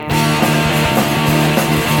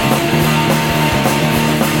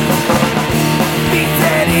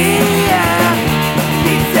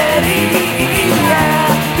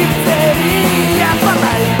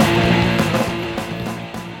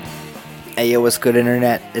Yo, what's good,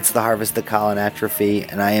 Internet? It's the Harvest of Colin Atrophy,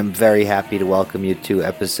 and I am very happy to welcome you to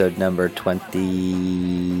episode number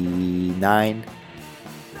 29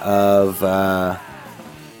 of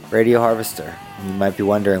Radio Harvester. You might be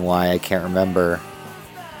wondering why I can't remember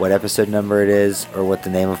what episode number it is or what the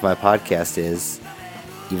name of my podcast is,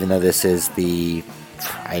 even though this is the,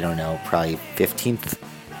 I don't know, probably 15th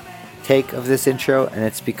take of this intro, and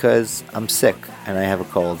it's because I'm sick and I have a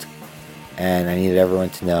cold, and I needed everyone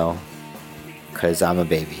to know, because I'm a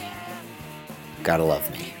baby. Gotta love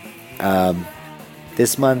me.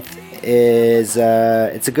 This month is,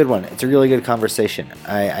 it's a good one. It's a really good conversation.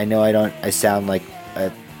 I know I sound like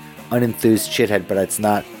an unenthused shithead, but it's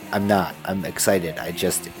not. I'm not. I'm excited. I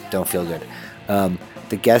just don't feel good.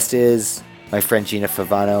 The guest is my friend Gina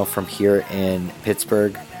Favano from here in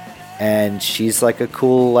Pittsburgh, and she's like a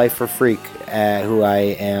cool lifer freak who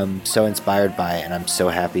I am so inspired by, and I'm so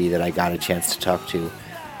happy that I got a chance to talk to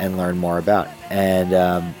and learn more about. And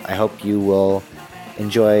I hope you will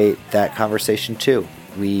enjoy that conversation too.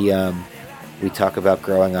 We talk about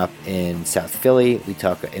growing up in South Philly. We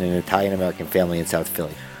talk in an Italian-American family in South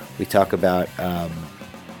Philly. We talk about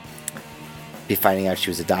finding out she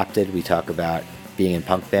was adopted. We talk about being in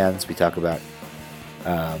punk bands. We talk about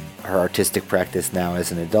her artistic practice now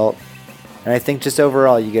as an adult. And I think just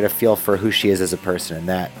overall you get a feel for who she is as a person, and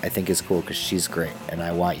that I think is cool because she's great, and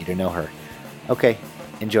I want you to know her. Okay,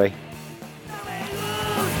 enjoy.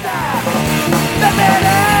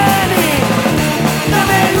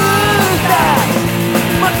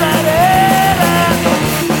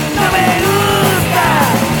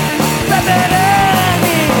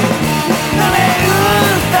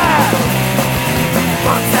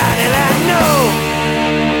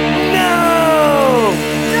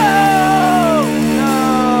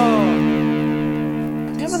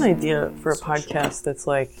 Idea for a podcast that's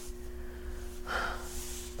like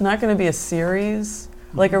not going to be a series.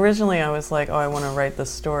 Like originally I was like, oh, I want to write this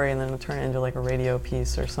story and then turn it into like a radio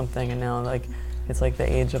piece or something, and now like it's like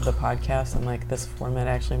the age of the podcast and like this format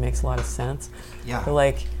actually makes a lot of sense. Yeah. But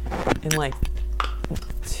like in like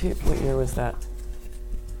what year was that?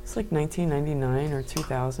 It's like 1999 or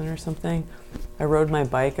 2000 or something. I rode my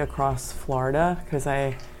bike across Florida because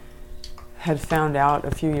I had found out a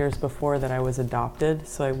few years before that I was adopted,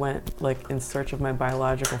 so I went like in search of my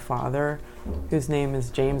biological father, whose name is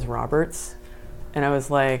James Roberts, and I was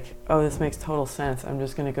like, oh, this makes total sense. I'm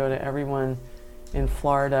just gonna go to everyone in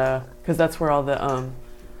Florida, because that's where all the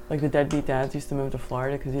like the deadbeat dads used to move to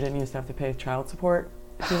Florida because you didn't used to have to pay child support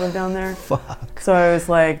if you lived down there. Fuck. So I was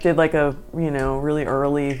like, did like a really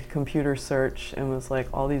early computer search and was like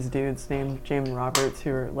all these dudes named James Roberts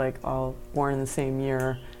who were like all born in the same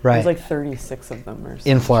year. Right. There's like 36 of them or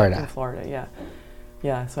something. In Florida. In Florida, yeah.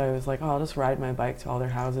 Yeah, so I was like, oh, I'll just ride my bike to all their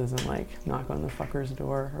houses and like knock on the fucker's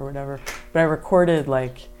door or whatever. But I recorded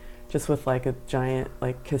like just with like a giant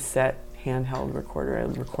like cassette handheld recorder. I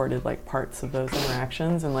recorded like parts of those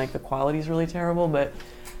interactions, and like the quality's really terrible, but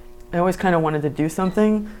I always kind of wanted to do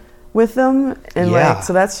something with them, and like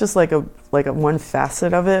so that's just like a one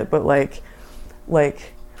facet of it. But like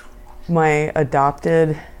my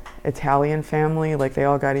adopted Italian family, like they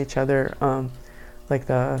all got each other like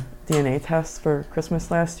the DNA tests for Christmas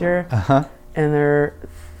last year, and they're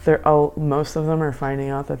most of them are finding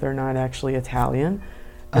out that they're not actually Italian,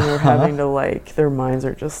 and they're having to like their minds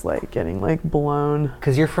are just like getting like blown.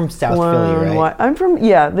 Because you're from South Philly, right? I'm from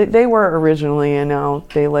they were originally, and now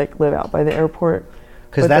they like live out by the airport.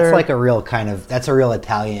 Because that's like a real kind of that's a real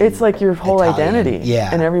Italian. It's like your whole identity,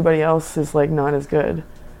 yeah. And everybody else is like not as good,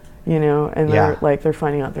 you know. And they're like they're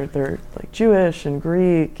finding out they're like Jewish and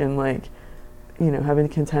Greek and like, you know, having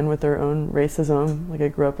to contend with their own racism. Like I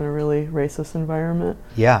grew up in a really racist environment.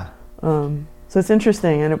 Yeah. So it's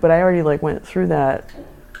interesting, but I already like went through that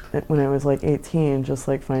when I was like 18, just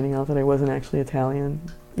like finding out that I wasn't actually Italian,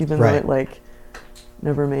 even though it like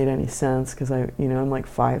never made any sense because I'm like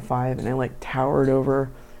 5'5" and I like towered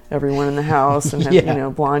over everyone in the house and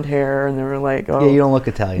had blonde hair, and they were like, oh yeah, you don't look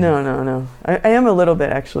Italian. No. I am a little bit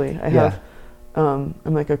actually. I have I'm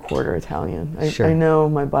like a quarter Italian. I know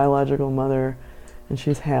my biological mother, and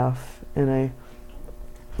she's half, and I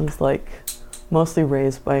was like mostly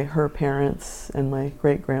raised by her parents and my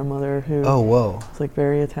great grandmother who was like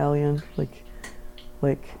very Italian, like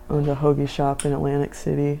owned a hoagie shop in Atlantic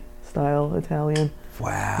City style Italian.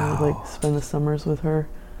 Wow. I would like spend the summers with her.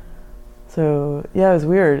 So yeah, it was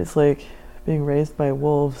weird. It's like being raised by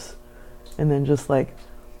wolves and then just like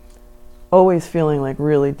always feeling like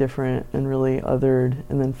really different and really othered,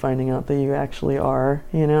 and then finding out that you actually are,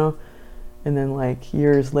 you know? And then like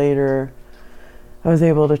years later, I was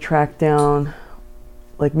able to track down,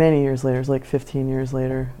 like many years later, it was like 15 years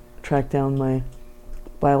later, track down my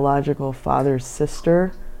biological father's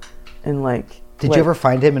sister, and like. Did you ever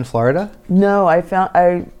find him in Florida? No, I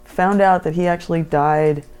found out that he actually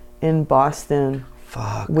died in Boston.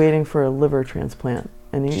 Fuck. Waiting for a liver transplant,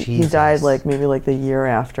 and he died like maybe like the year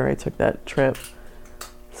after I took that trip.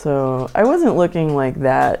 So I wasn't looking like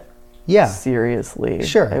that. Yeah. Seriously.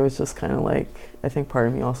 Sure. I was just kind of like, I think part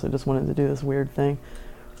of me also just wanted to do this weird thing.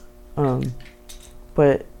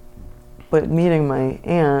 But meeting my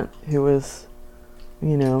aunt, who was,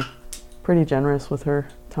 you know, pretty generous with her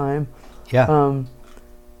time. Yeah.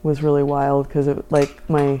 Was really wild because it like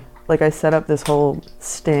I set up this whole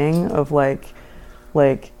sting of like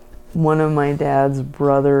one of my dad's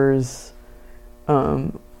brothers,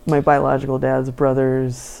 my biological dad's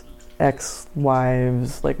brothers'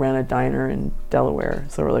 ex-wives like ran a diner in Delaware.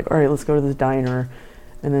 So we're like, all right, let's go to this diner,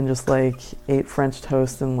 and then just like ate French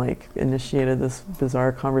toast and like initiated this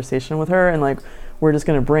bizarre conversation with her, and like we're just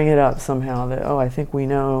gonna bring it up somehow that, oh, I think you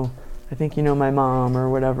know my mom or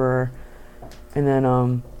whatever. And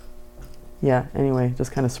then, yeah, anyway,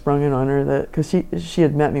 just kind of sprung it on her that, because she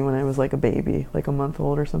had met me when I was like a baby, like a month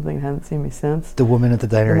old or something, and hadn't seen me since. The woman at the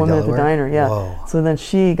diner in Delaware? The woman at the diner, yeah. Whoa. So then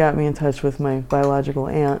she got me in touch with my biological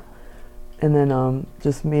aunt, and then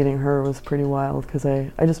just meeting her was pretty wild, because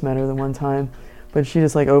I just met her the one time. But she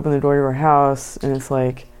just like opened the door to her house, and it's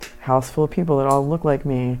like a house full of people that all look like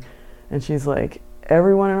me. And she's like,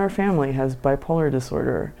 everyone in our family has bipolar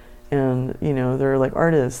disorder. And, you know, they're like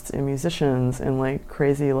artists and musicians and like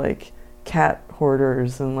crazy like cat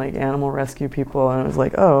hoarders and like animal rescue people. And I was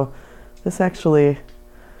like, oh, this actually,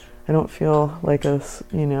 I don't feel like a,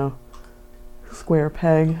 you know, square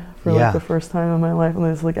peg for like the first time in my life. And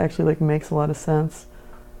this like actually like makes a lot of sense.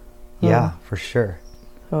 Yeah, for sure.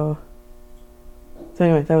 So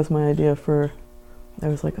anyway, that was my idea for, I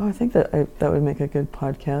was like, oh, I think that would make a good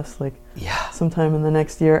podcast, like sometime in the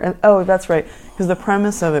next year. And oh, that's right, because the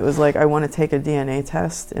premise of it was like I want to take a DNA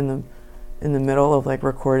test in the middle of like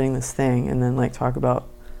recording this thing, and then like talk about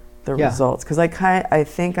the results, because I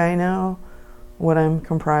think I know what I'm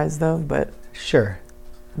comprised of, but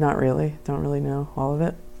not really. Don't really know all of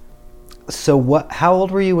it. So how old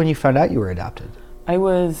were you when you found out you were adopted? I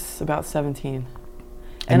was about 17,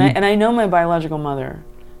 and I know my biological mother,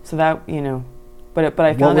 so that, you know. But I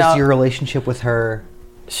found out. What was your relationship with her?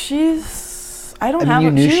 She's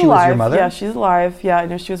you knew she was your mother? Yeah, she's alive. Yeah, I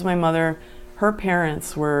knew she was my mother. Her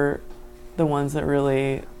parents were the ones that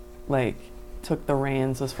really like took the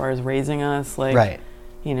reins as far as raising us. Like,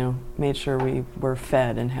 you know, made sure we were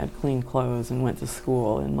fed and had clean clothes and went to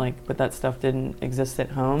school, and like, but that stuff didn't exist at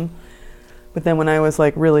home. But then when I was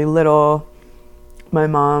like really little, my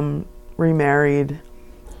mom remarried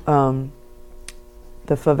the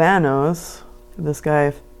Favanos, this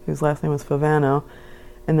guy whose last name was Favano,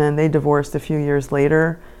 and then they divorced a few years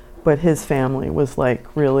later, but his family was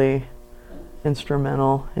like really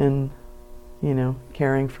instrumental in, you know,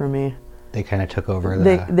 caring for me. They kind of took over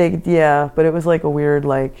yeah, but it was like a weird,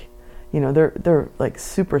 like, you know, they're like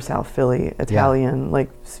super South Philly Italian, like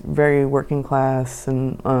very working class,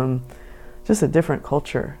 and just a different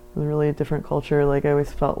culture. It was really a different culture. Like I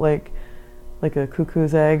always felt like a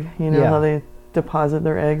cuckoo's egg, you know, how they deposit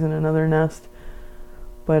their eggs in another nest.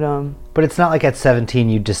 But it's not like at 17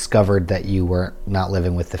 you discovered that you were not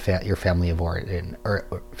living with your family of origin,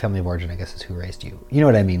 or family of origin, I guess, is who raised you. You know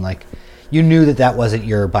what I mean? Like, you knew that wasn't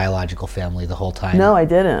your biological family the whole time. No, I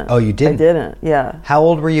didn't. Oh, you didn't? I didn't, yeah. How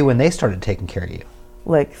old were you when they started taking care of you?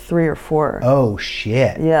 Like 3 or 4. Oh,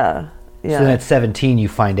 shit. Yeah. So then at 17 you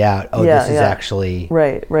find out, this is actually...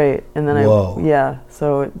 Right. And then Whoa.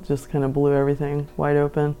 So it just kind of blew everything wide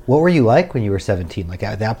open. What were you like when you were 17? Like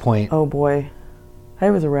at that point? Oh boy. I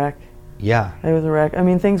was a wreck. Yeah. I was a wreck. I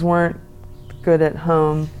mean, things weren't good at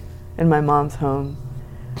home, in my mom's home.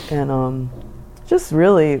 And just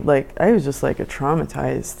really, like, I was just like a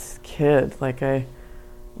traumatized kid. Like, I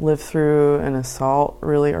lived through an assault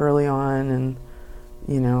really early on, and,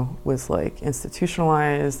 you know, was like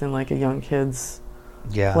institutionalized in like a young kid's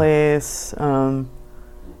place. And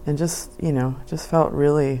just, you know, just felt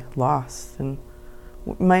really lost. And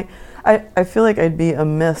I feel like I'd be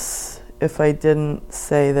amiss if I didn't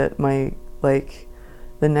say that my, like,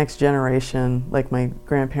 the next generation, like my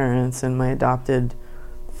grandparents and my adopted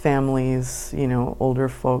families, you know, older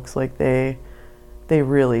folks, like they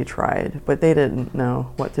really tried, but they didn't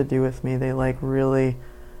know what to do with me. They like really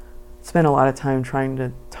spent a lot of time trying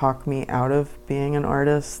to talk me out of being an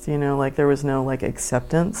artist, you know, like there was no like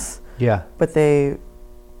acceptance. Yeah. But they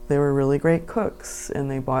were really great cooks,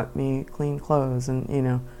 and they bought me clean clothes, and, you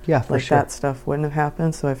know, like that stuff wouldn't have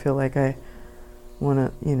happened. So I feel like I want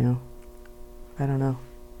to, you know, I don't know,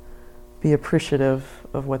 be appreciative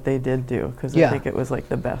of what they did do, because I think it was like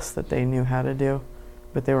the best that they knew how to do.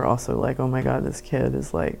 But they were also like, oh my God, this kid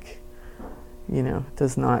is like, you know,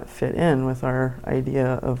 does not fit in with our idea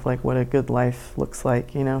of like what a good life looks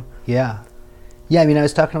like, you know? Yeah. Yeah, I mean, I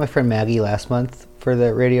was talking to my friend Maggie last month for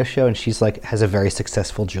the radio show, and she's like, has a very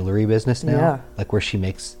successful jewelry business now. Yeah. Like where she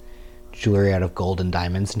makes jewelry out of gold and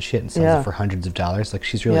diamonds and shit and sells it for hundreds of dollars. Like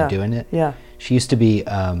she's really doing it. Yeah. She used to be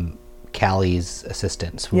Callie's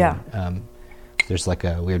assistant. When, there's like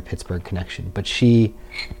a weird Pittsburgh connection. But she,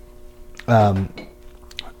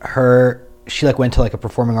 she like went to like a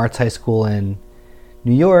performing arts high school in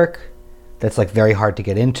New York that's like very hard to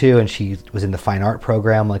get into, and she was in the fine art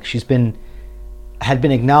program. Like had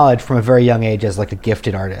been acknowledged from a very young age as like a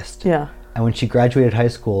gifted artist. Yeah. And when she graduated high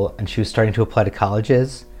school and she was starting to apply to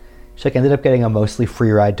colleges, she like ended up getting a mostly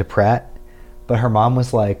free ride to Pratt. But her mom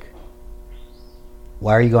was like,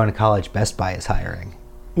 why are you going to college? Best Buy is hiring.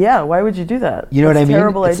 Yeah, why would you do that? You know what I mean?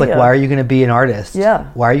 Terrible it's idea. like, why are you going to be an artist?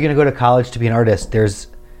 Yeah. Why are you going to go to college to be an artist? There's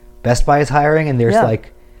Best Buy is hiring, and there's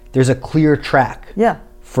there's a clear track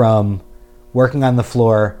from working on the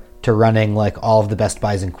floor to running like all of the Best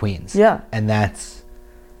Buys in Queens. Yeah. And that's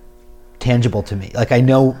tangible to me. Like I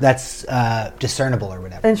know that's discernible or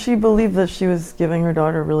whatever. And she believed that she was giving her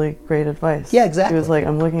daughter really great advice. Yeah, exactly. She was like,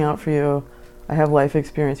 I'm looking out for you. I have life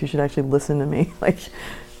experience. You should actually listen to me. Like,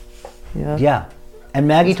 Yeah. And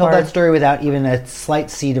Maggie told hard. that story without even a slight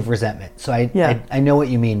seed of resentment. So I know what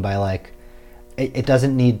you mean by like, it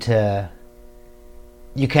doesn't need to,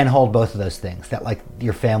 you can hold both of those things. That like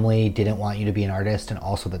your family didn't want you to be an artist and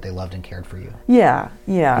also that they loved and cared for you. Yeah,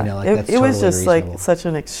 yeah. You know, like, that's it was totally just reasonable. like such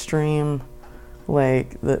an extreme,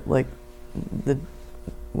 like the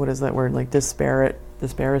what is that word? Like disparateness.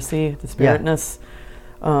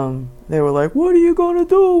 They were like, what are you gonna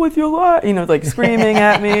do with your life? You know, like screaming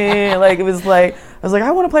at me. Like it was like, I was like,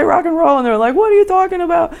 I want to play rock and roll, and they were like, what are you talking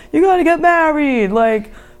about? You gotta get married.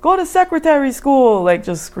 Like go to secretary school. Like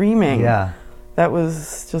just screaming. Yeah. That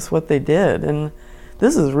was just what they did. And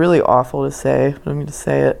this is really awful to say, but I'm going to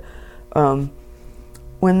say it.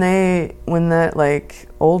 When that like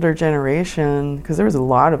older generation, because there was a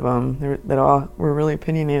lot of them that all were really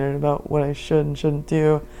opinionated about what I should and shouldn't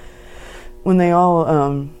do, when they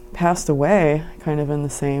all passed away kind of in the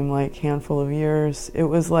same like handful of years, it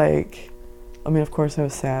was like, I mean, of course I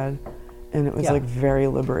was sad, and it was like very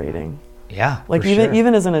liberating. Yeah, like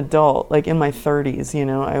even as an adult, like in my 30s, you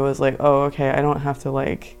know, I was like, oh, okay, I don't have to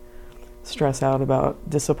like stress out about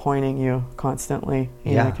disappointing you constantly.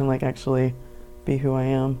 You know, I can like actually be who I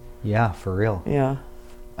am. Yeah, for real. Yeah.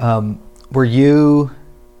 Did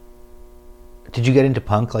you get into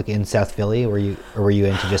punk like in South Philly, or were you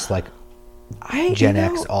into just like Gen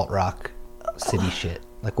X alt rock city shit?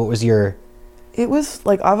 Like what was your... It was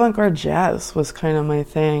like avant-garde jazz was kind of my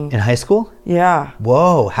thing. In high school? Yeah.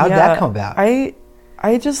 Whoa, how did that come about? I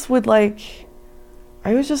just would like,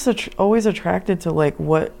 I was just always attracted to like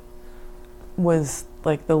what was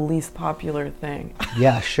like the least popular thing.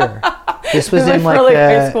 Yeah, sure. This was in for like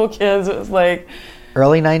high school kids, it was like...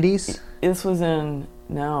 Early 90s? This was in,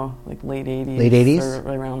 like late 80s. Late 80s?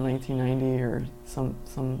 Or around 1990 or some.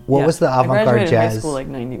 What was the avant-garde I graduated jazz? high school like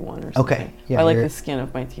 91 or something. Okay. Yeah, I like the skin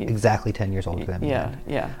of my teeth. Exactly 10 years older than me.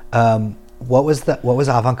 Yeah. What was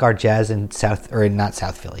avant-garde jazz in not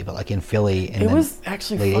South Philly, but like in Philly in it the was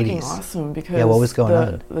actually late fucking 80s. Awesome because what was going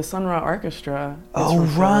on? The Sun Ra Orchestra is Oh,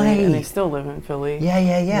 from right. Philly, and they still live in Philly. Yeah.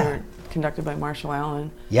 They're conducted by Marshall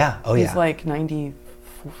Allen. Yeah. Oh, yeah. He's like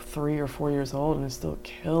 93 or 4 years old and is still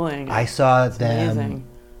killing it. I saw It's them amazing.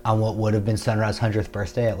 on what would have been Sun Ra's 100th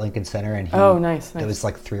birthday at Lincoln Center, and nice. It was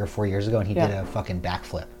like 3 or 4 years ago, and he did a fucking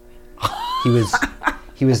backflip.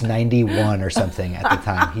 He was 91 or something at the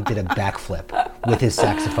time. He did a backflip with his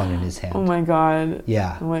saxophone in his hand. Oh my god.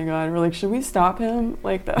 Yeah. Oh my god. We're like, should we stop him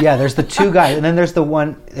like that? Yeah, there's the two guys, and then there's the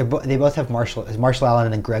one. They both have Marshall. Is Marshall Allen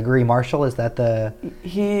and then Gregory Marshall? Is that the?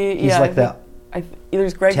 He's like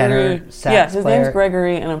there's Gregory. tenor sax yeah, his player. name's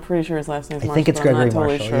Gregory, and I'm pretty sure his last name's Marshall. I think it's but I'm Gregory not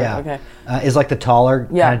totally Marshall. Sure. Yeah. Okay. Is like the taller,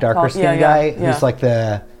 kind of darker skinned guy who's yeah. like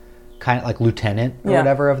the kind of like lieutenant or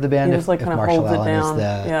whatever of the band. He just like if kind of Marshall holds Allen it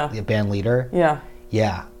down. is the band leader. Yeah.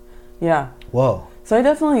 Yeah. Yeah. Whoa. So I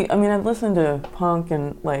definitely, I mean, I've listened to punk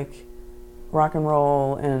and like rock and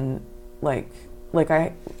roll and like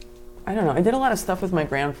I don't know. I did a lot of stuff with my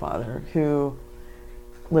grandfather who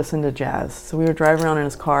listened to jazz. So we would drive around in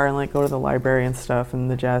his car and like go to the library and stuff, and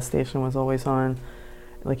the jazz station was always on.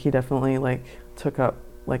 Like he definitely like took up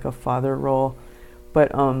like a father role.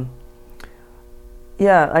 But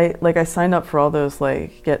yeah, I signed up for all those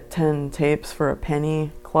like get 10 tapes for a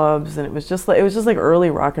penny clubs, and it was just like early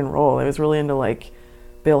rock and roll. I was really into like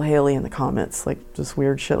Bill Haley and the Comets, like just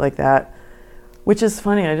weird shit like that. Which is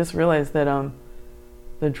funny. I just realized that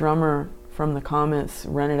the drummer from the Comets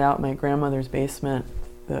rented out my grandmother's basement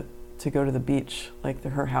to go to the beach. Like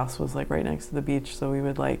her house was like right next to the beach, so we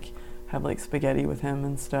would like have like spaghetti with him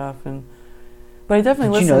and stuff. But I definitely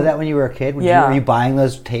listened. Did you know that when you were a kid? Were you buying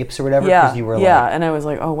those tapes or whatever? Yeah, you were and I was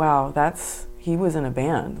like, oh wow, he was in a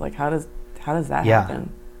band. Like how does that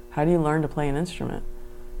happen? How do you learn to play an instrument?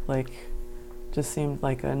 Like, just seemed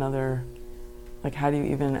like another, like how do you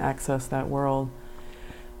even access that world?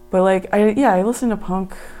 But like I listened to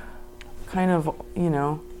punk kind of,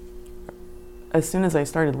 as soon as I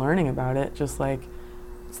started learning about it, just like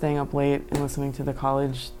staying up late and listening to the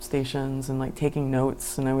college stations and like taking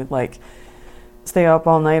notes, and I would like stay up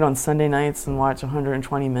all night on Sunday nights and watch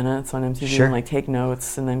 120 Minutes on MTV and like take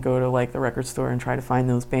notes, and then go to like the record store and try to find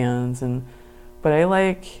those bands. But I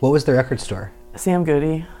like... What was the record store? Sam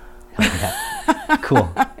Goody. Yeah.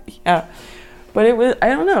 Cool. Yeah. But it was, I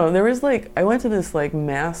don't know, there was like, I went to this like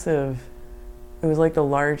massive, it was like the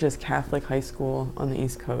largest Catholic high school on the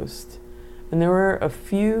East Coast. And there were a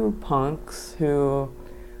few punks who,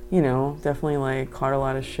 definitely like caught a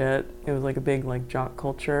lot of shit. It was like a big like jock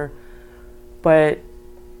culture. But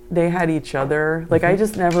they had each other. Like I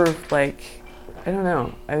just never like, I don't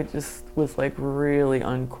know, I just was like really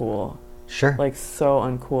uncool. Sure. Like so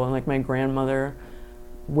uncool. And like my grandmother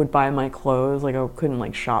would buy my clothes. Like I couldn't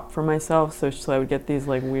like shop for myself. So I would get these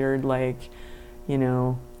like weird like,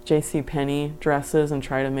 JCPenney dresses and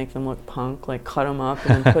try to make them look punk, like cut them up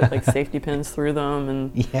and then put like safety pins through them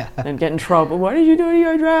and get in trouble. What did you do to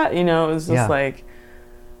your dress? It was just like,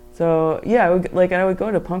 so yeah, I would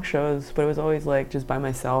go to punk shows, but it was always like just by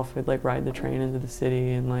myself. I'd like ride the train into the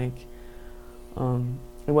city, and like,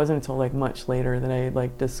 it wasn't until like much later that I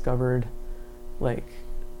like discovered like,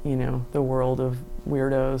 the world of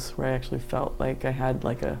weirdos where I actually felt like I had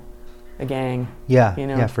like a gang. Yeah,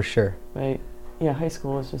 yeah, for sure. But yeah, high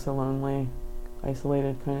school was just a lonely,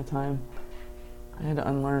 isolated kind of time. I had to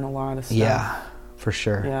unlearn a lot of stuff. Yeah, for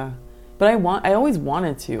sure. Yeah. But I always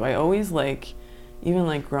wanted to. I always like, even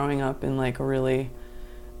like growing up in like a really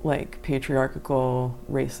like patriarchal,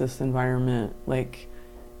 racist environment, like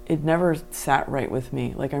it never sat right with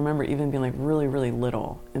me. Like I remember even being like really, really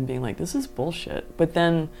little and being like, this is bullshit. But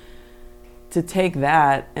then to take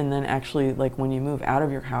that and then actually like when you move out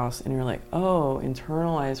of your house and you're like, oh,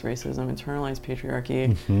 internalized racism, internalized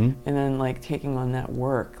patriarchy, and then like taking on that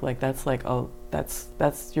work, like that's like, oh, that's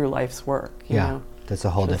your life's work. You know? That's a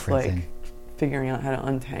whole just different like thing. Figuring out how to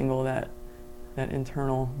untangle that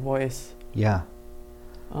internal voice. Yeah.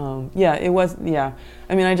 Yeah, it was, yeah.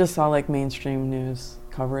 I mean, I just saw like mainstream news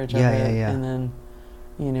coverage of it, and then,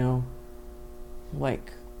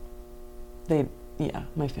 like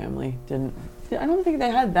my family didn't, I don't think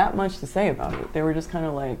they had that much to say about it. They were just kind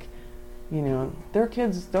of like, their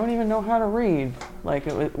kids don't even know how to read. Like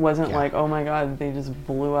it wasn't like, oh my God, they just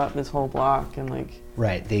blew up this whole block and like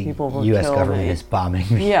the people were U.S. killed. government is bombing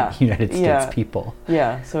the United States people.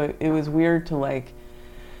 Yeah, so it was weird to like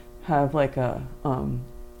have like a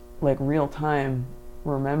like real time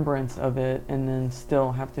remembrance of it, and then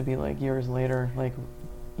still have to be like years later, like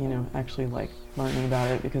actually like learning about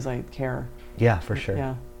it because I care. Yeah, for sure.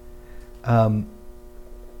 Yeah. I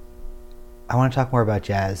want to talk more about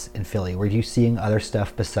jazz in Philly. Were you seeing other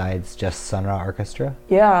stuff besides just Sun Ra Orchestra?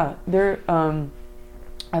 Yeah, there.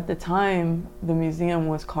 At the time, the museum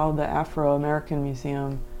was called the Afro-American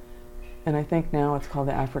Museum, and I think now it's called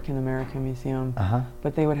the African American Museum.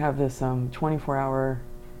 But they would have this 24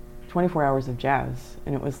 hours of jazz,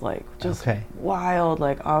 and it was like just wild,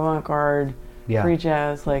 like avant-garde, free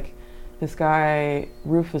jazz. Like this guy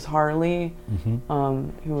Rufus Harley,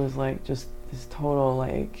 who was like just this total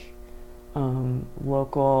like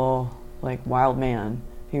local like wild man.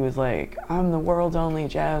 He was like, I'm the world's only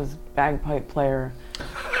jazz bagpipe player.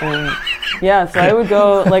 And yeah, so I would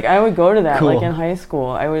go to that. Cool. Like in high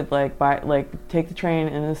school. I would take the train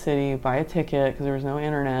into the city, buy a ticket because there was no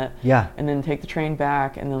internet. Yeah. And then take the train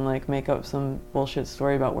back and then like make up some bullshit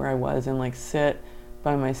story about where I was and like sit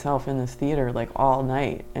by myself in this theater like all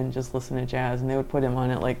night and just listen to jazz, and they would put him on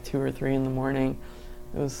at like 2 or 3 in the morning.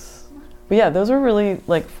 But yeah, those were really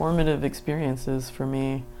like formative experiences for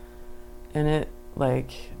me. And it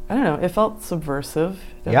like, I don't know, it felt subversive.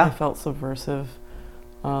 Definitely felt subversive.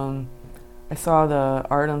 I saw the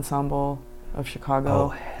Art Ensemble of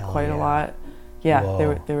Chicago quite a lot.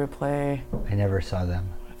 Yeah, they would play. I never saw them.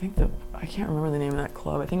 I can't remember the name of that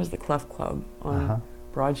club. I think it was the Clef Club on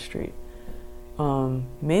Broad Street.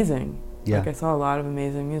 Amazing. Yeah. Like I saw a lot of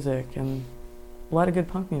amazing music and a lot of good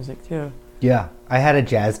punk music too. Yeah, I had a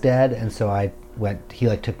jazz dad, and so I he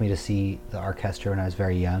like took me to see the orchestra when I was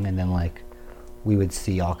very young, and then like we would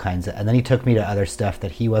see all kinds of, and then he took me to other stuff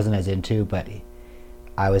that he wasn't as into, but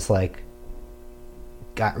I was like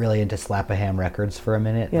got really into Slap-a-Ham Records for a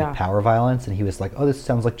minute, like Power Violence, and he was like, oh, this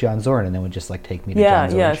sounds like John Zorn, and then would just like take me to John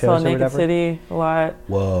Zorn shows or whatever. Naked City a lot.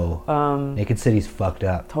 Whoa. Naked City's fucked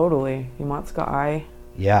up. Totally. Yamatsuka Ai.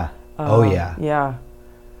 Yeah. Yeah.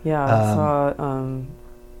 I saw,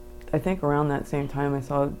 I think around that same time I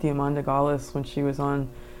saw Diamanda Gallis when she was on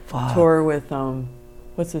tour with,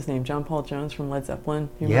 what's his name? John Paul Jones from Led Zeppelin.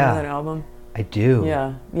 You remember that album? I do.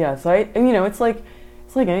 Yeah. So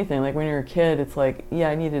it's like anything. Like when you're a kid, it's like, yeah,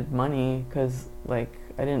 I needed money because like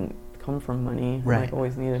I didn't come from money. Right. I like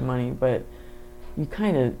always needed money, but you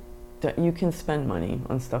you can spend money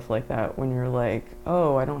on stuff like that when you're like,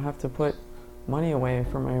 oh, I don't have to put money away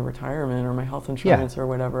for my retirement or my health insurance or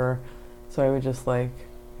whatever. So I would just like,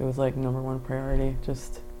 it was like number one priority,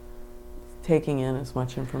 just taking in as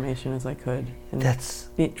much information as I could. And that's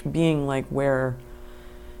being like where,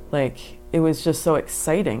 like, it was just so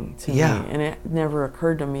exciting to me, and it never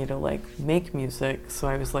occurred to me to like make music. So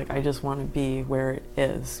I was like, I just want to be where it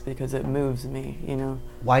is because it moves me, you know.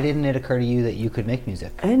 Why didn't it occur to you that you could make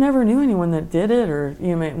music? I never knew anyone that did it, or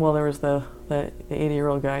well, there was the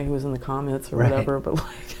 80-year-old guy who was in the Comets or whatever, but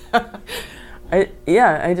like,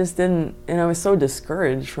 I just didn't, and I was so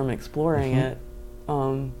discouraged from exploring it.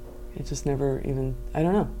 It just never even, I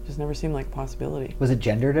don't know, just never seemed like a possibility. Was it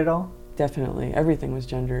gendered at all? Definitely. Everything was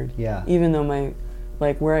gendered. Yeah. Even though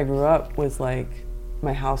where I grew up was like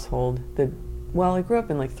my household. I grew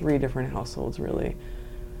up in like 3 different households really.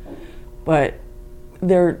 But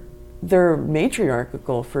they're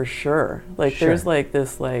matriarchal for sure. Like there's like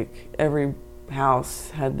this, like every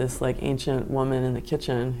house had this like ancient woman in the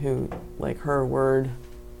kitchen who like her word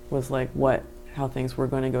was like how things were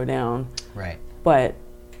going to go down. Right. But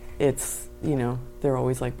it's, they're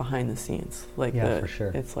always like behind the scenes. Like for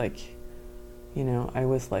sure. It's like, I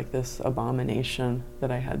was like this abomination that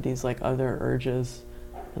I had these like other urges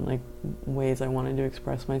and like ways I wanted to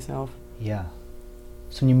express myself. Yeah.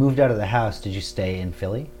 So when you moved out of the house, did you stay in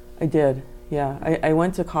Philly? I did, yeah. I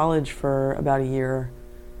went to college for about a year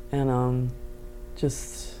and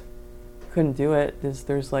just couldn't do it.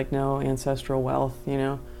 There's like no ancestral wealth,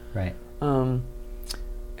 Right. And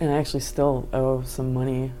I actually still owe some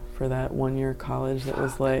money for that 1-year college that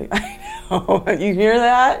was like, I know, you hear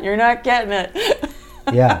that? You're not getting it.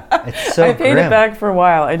 Yeah, it's so I paid grim. it back for a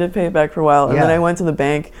while. I did pay it back for a while. And then I went to the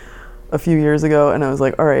bank a few years ago and I was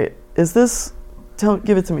like, all right, is this,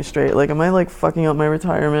 give it to me straight. Like, am I like fucking up my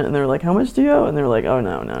retirement? And they're like, how much do you owe? And they're like, oh,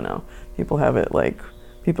 no. People have it like,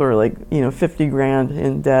 people are like, 50 grand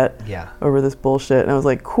in debt over this bullshit. And I was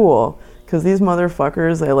like, cool. Because these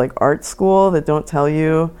motherfuckers at like art school that don't tell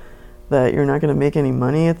you that you're not going to make any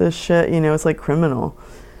money at this shit, it's like criminal.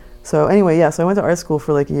 So anyway, so I went to art school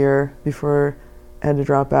for like a year before I had to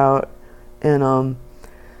drop out. And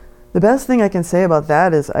the best thing I can say about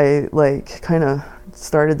that is I like kind of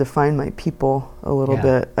started to find my people a little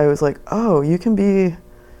bit. I was like, oh, you can be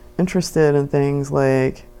interested in things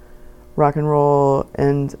like rock and roll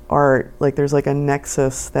and art. Like there's like a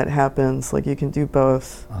nexus that happens. Like you can do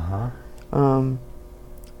both.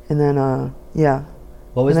 And then,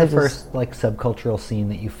 What was the first like subcultural scene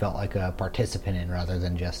that you felt like a participant in rather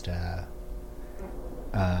than just you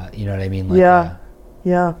know what I mean? Like,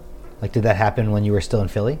 yeah. Like did that happen when you were still in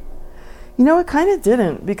Philly? It kind of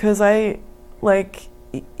didn't because I like,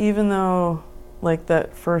 even though like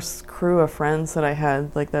that first crew of friends that I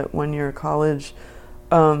had, like that 1-year college,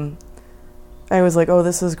 I was like, oh,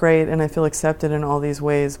 this is great. And I feel accepted in all these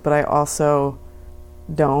ways, but I also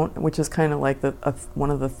don't, which is kind of like one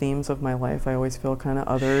of the themes of my life. I always feel kind of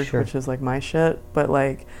othered, which is like my shit. But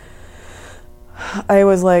like, I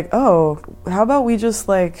was like, oh, how about we just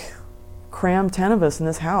like cram 10 of us in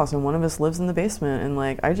this house and one of us lives in the basement, and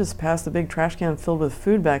like I just passed a big trash can filled with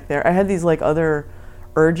food back there. I had these like other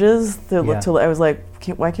urges to I was like,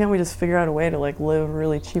 why can't we just figure out a way to like live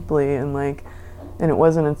really cheaply? And like, and it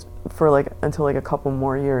wasn't for like until like a couple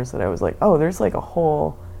more years that I was like, oh, there's like a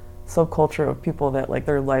whole subculture of people that like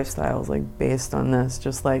their lifestyle is like based on this,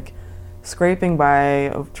 just like scraping by,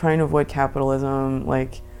 of trying to avoid capitalism,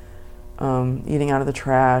 like eating out of the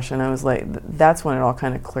trash. And I was like, that's when it all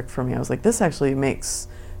kind of clicked for me. I was like, this actually makes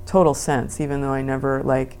total sense, even though I never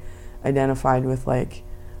like identified with like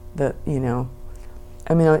the,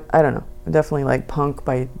 I mean, I don't know, I'm definitely like punk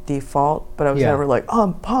by default, but I was never like, oh,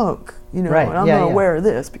 I'm punk, and I'm gonna wear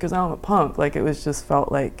this because I'm a punk. Like it was just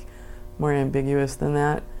felt like more ambiguous than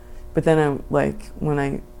that. But then I like, when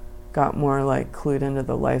I got more like clued into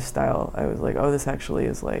the lifestyle, I was like, oh, this actually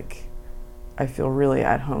is like, I feel really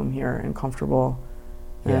at home here and comfortable.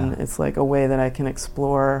 And it's like a way that I can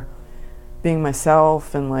explore being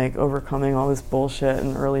myself and like overcoming all this bullshit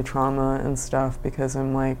and early trauma and stuff, because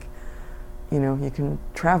I'm like, you know, you can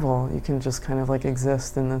travel, you can just kind of like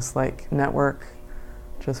exist in this like network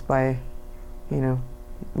just by, you know,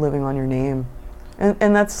 living on your name.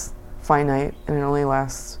 And that's finite, and it only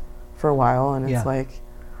lasts for a while, and it's like,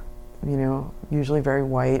 you know, usually very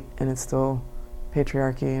white, and it's still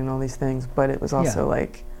patriarchy and all these things, but it was also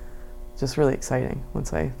like just really exciting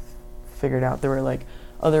once I figured out there were like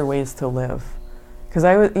other ways to live. Because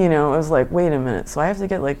I was, you know, I was like, wait a minute, so I have to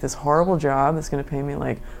get like this horrible job that's going to pay me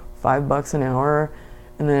like $5 an hour,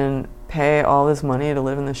 and then pay all this money to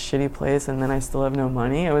live in this shitty place, and then I still have no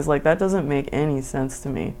money. I was like, that doesn't make any sense to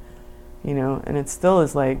me, you know. And it still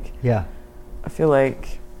is like, I feel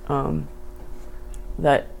like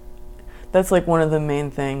that's like one of the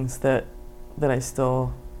main things that I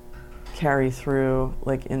still carry through,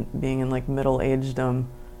 like in being in like middle-agedom,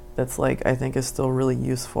 that's like I think is still really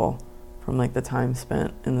useful from like the time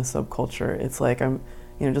spent in the subculture. It's like I'm,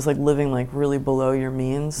 you know, just like living like really below your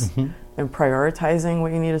means and prioritizing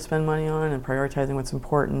what you need to spend money on and prioritizing what's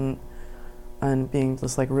important and being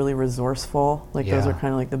just like really resourceful. Like those are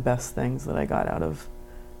kind of like the best things that I got out of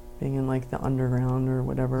being in like the underground or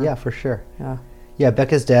whatever. Yeah, for sure. Yeah,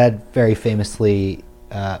 Becca's dad very famously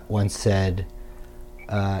once said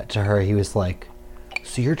to her, he was like,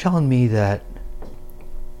 so you're telling me that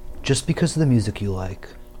just because of the music you like,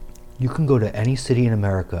 you can go to any city in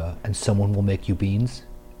America and someone will make you beans?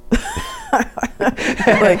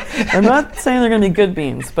 Like, I'm not saying they're going to be good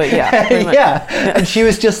beans, but yeah. And she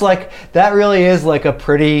was just like, that really is like a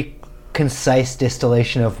pretty concise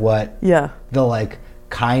distillation of what the like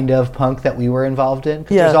kind of punk that we were involved in.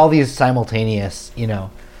 'Cause there's all these simultaneous, you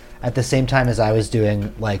know, at the same time as I was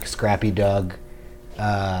doing like Scrappy Doug,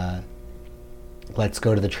 let's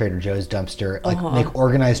go to the Trader Joe's dumpster, like make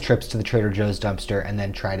organized trips to the Trader Joe's dumpster and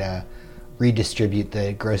then try to redistribute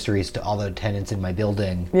the groceries to all the tenants in my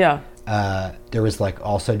building. There was like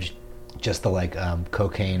also just the like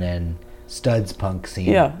cocaine and studs punk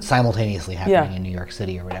scene simultaneously happening in New York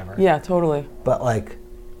City or whatever. Yeah, totally. But like,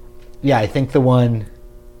 yeah, I think the one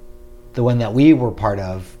that we were part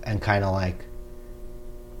of and kind of like,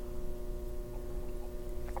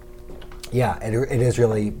 it is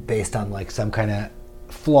really based on like some kind of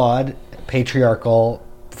flawed, patriarchal,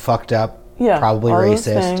 fucked up, probably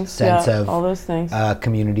racist sense of all those things.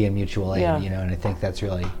 Community and mutual aid, you know, and I think that's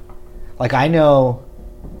really, like, I know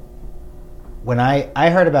when I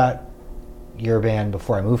heard about your band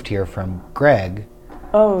before I moved here from Greg.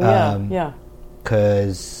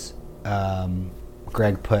 Because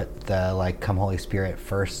Greg put the like Come Holy Spirit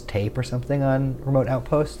first tape or something on Remote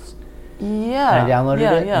Outposts. And I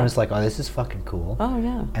downloaded it and was like, oh, this is fucking cool.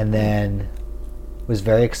 And then was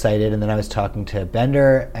very excited, and then I was talking to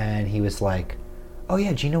Bender and he was like, oh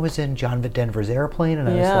yeah, Gina was in John Denver's Airplane, and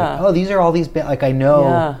I was like, oh, these are all these like I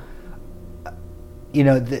know you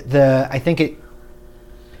know, the I think it,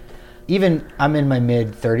 even I'm in my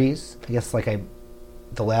mid 30s, I guess, like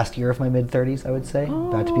the last year of my mid 30s, I would say,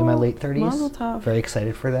 about to be my late 30s. Mazel tov. Very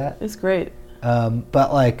excited for that. It's great.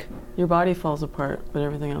 But like, your body falls apart, but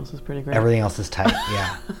everything else is pretty great. Everything else is tight.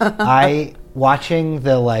 Yeah. Watching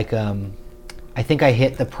the like, I think I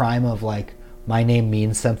hit the prime of like my name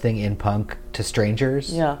means something in punk to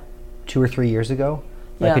strangers. 2 or 3 years ago.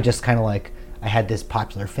 Like it just kind of like, I had this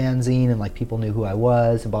popular fanzine and like people knew who I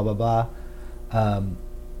was and blah blah blah. And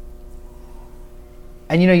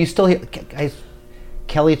you know, you still hear,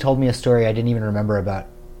 Kelly told me a story I didn't even remember about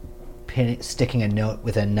sticking a note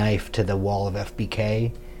with a knife to the wall of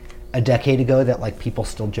FBK a decade ago that like people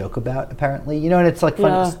still joke about, apparently, you know, and it's like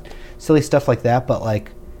fun, silly stuff like that. But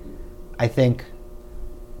like, I think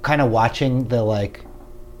kind of watching the like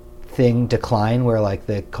thing decline, where like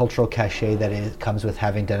the cultural cachet that comes with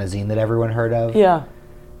having done a zine that everyone heard of,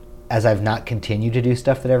 as I've not continued to do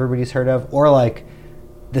stuff that everybody's heard of, or like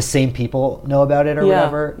the same people know about it or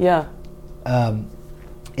whatever,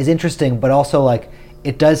 is interesting. But also like,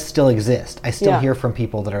 it does still exist. I still hear from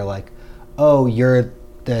people that are like, oh, you're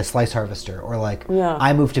the Slice Harvester, or like,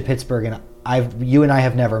 I moved to Pittsburgh and you and I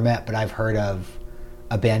have never met, but I've heard of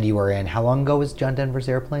a band you were in. How long ago was John Denver's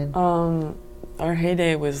Airplane? Our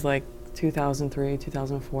heyday was like 2003,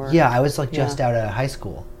 2004. Yeah, I was like just out of high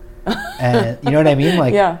school. And you know what I mean?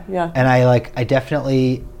 Like, and I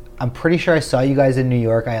definitely, I'm pretty sure I saw you guys in New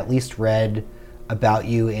York. I at least read about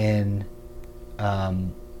you in,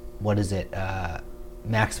 what is it?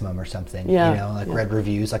 Maximum or something, you know, like read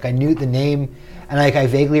reviews. Like I knew the name, and like I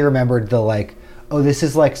vaguely remembered the like, oh, this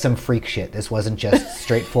is like some freak shit. This wasn't just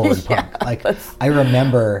straightforward punk. Like, I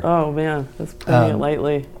remember. Oh man, that's putting it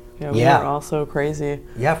lightly. Yeah, we were all so crazy.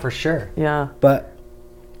 Yeah, for sure. Yeah. But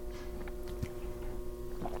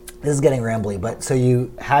this is getting rambly. But so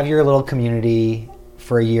you have your little community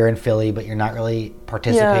for a year in Philly, but you're not really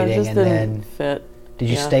participating. Yeah, it just and didn't then fit. did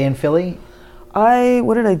you stay in Philly?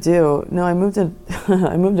 What did I do? No, I moved to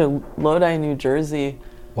I moved to Lodi, New Jersey.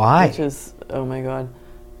 Why? Which is, oh my God.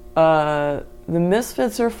 The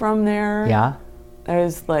Misfits are from there. Yeah. I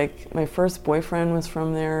was like, my first boyfriend was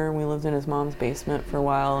from there. We lived in his mom's basement for a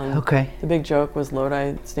while. And Okay. the big joke was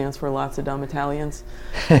Lodi stands for lots of dumb Italians.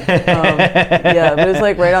 Yeah, but it was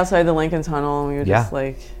like right outside the Lincoln Tunnel. And we were just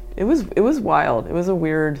like, it was wild. It was a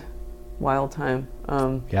weird, wild time.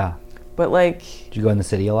 Yeah. But like, Did you go in the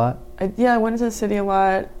city a lot? I went into the city a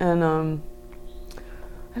lot, and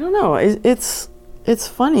I don't know. It's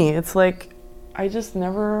funny. It's like I just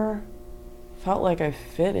never felt like I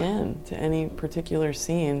fit in to any particular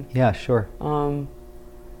scene. Yeah, sure.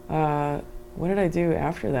 What did I do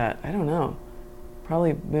after that? I don't know.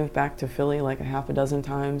 Probably moved back to Philly like a half a dozen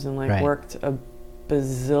times and like worked a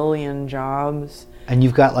bazillion jobs. And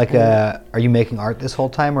you've got like are you making art this whole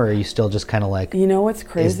time, or are you still just kind of like, you know what's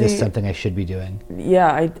crazy? is this something I should be doing?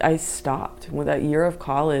 Yeah, I stopped. With that year of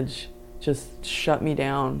college just shut me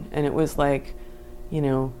down. And it was like,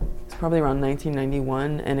 it's probably around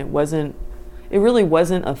 1991, and it really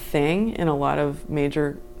wasn't a thing in a lot of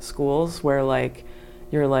major schools where like,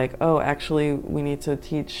 you're like, oh, actually we need to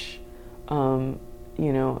teach,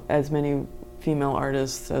 as many female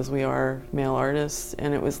artists as we are male artists.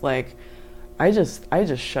 And it was like, I just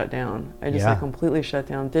shut down. I just like completely shut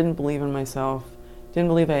down. Didn't believe in myself. Didn't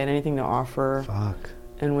believe I had anything to offer. Fuck.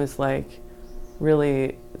 And was like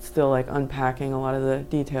really still like unpacking a lot of the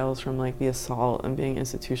details from like the assault and being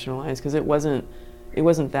institutionalized, because it wasn't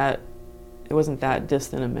that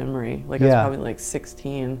distant a memory. Like I was probably like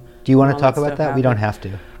 16. Do you want to talk about that? We don't have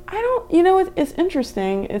to. I don't. It's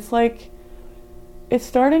interesting. It's like it's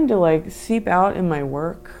starting to like seep out in my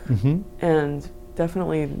work and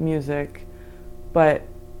definitely music. But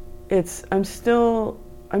I'm still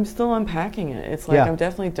unpacking it. It's like I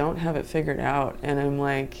definitely don't have it figured out, and I'm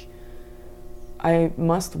like, I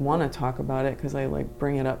must want to talk about it because I like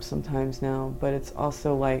bring it up sometimes now. But it's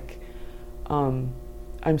also like, I'm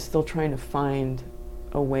still trying to find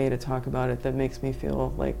a way to talk about it that makes me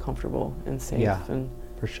feel like comfortable and safe. Yeah, and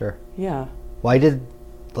for sure. Yeah. Well, I did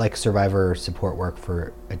like survivor support work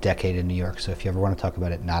for a decade in New York. So if you ever want to talk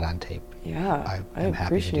about it, not on tape. Yeah, I'm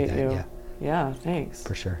happy to do that. You. Yeah, thanks.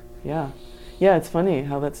 For sure. Yeah. Yeah, it's funny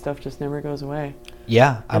how that stuff just never goes away.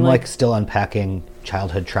 Yeah, I'm like still unpacking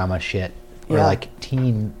childhood trauma shit, or like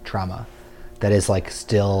teen trauma that is like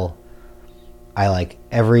still, I like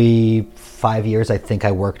every 5 years I think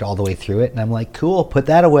I worked all the way through it, and I'm like, cool, put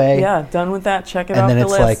that away. Yeah, done with that, check it off the list.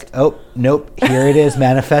 And then it's like, oh, nope, here it is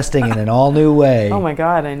manifesting in an all new way. Oh my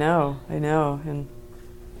God, I know. And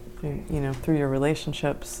through your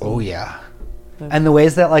relationships. Oh yeah. And the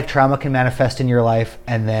ways that like trauma can manifest in your life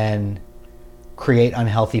and then create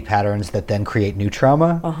unhealthy patterns that then create new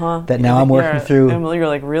trauma. That now I'm working through. And you're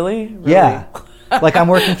like, really? Yeah. Like I'm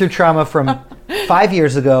working through trauma from 5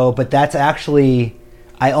 years ago, but that's actually,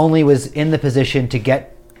 I only was in the position to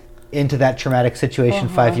get into that traumatic situation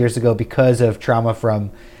 5 years ago because of trauma from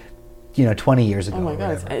 20 years ago. Oh my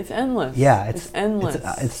God, it's endless. Yeah, it's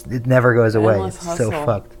endless. It never goes away. Endless it's hustle. so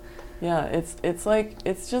fucked. Yeah, it's like,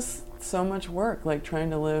 it's just so much work, like trying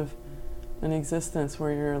to live an existence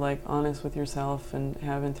where you're like honest with yourself and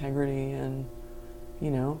have integrity, and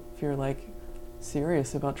if you're like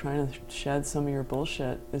serious about trying to shed some of your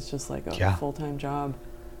bullshit, it's just like a full-time job.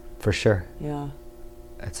 For sure. Yeah.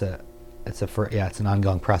 It's an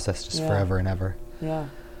ongoing process, just forever and ever. Yeah.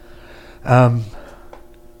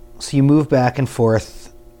 So you move back and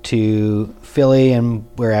forth to Philly and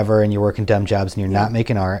wherever, and you're working dumb jobs, and you're not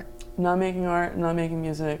making art. Not making art, not making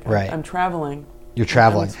music. Right. I'm traveling. You're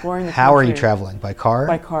traveling. I'm exploring the How country. are you traveling? By car?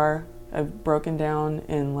 By car. I've broken down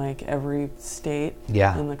in like every state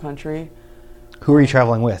in the country. Who are you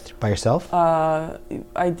traveling with? By yourself? I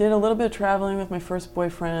did a little bit of traveling with my first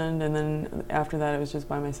boyfriend, and then after that it was just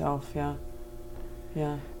by myself. Yeah.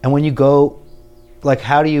 And when you go, like,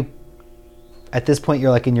 how do you, at this point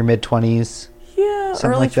you're like in your mid-20s? Yeah,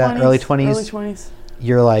 something like that, early 20s? Early 20s.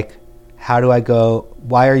 You're like, how do I go?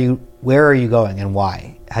 Where are you going, and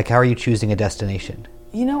why? Like, how are you choosing a destination?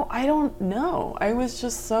 I don't know. I was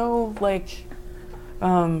just so like,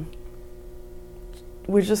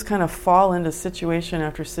 we just kind of fall into situation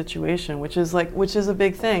after situation, which is a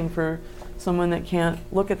big thing for someone that can't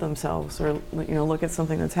look at themselves or look at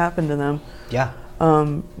something that's happened to them. Yeah.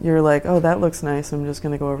 You're like, oh, that looks nice, I'm just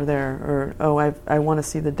going to go over there. Or, oh, I want to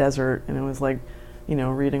see the desert. And it was like,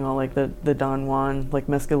 reading all like the Don Juan, like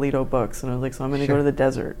Mescalito books. And I was like, so I'm going to go to the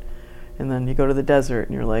desert. And then you go to the desert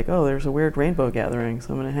and you're like, oh, there's a weird rainbow gathering.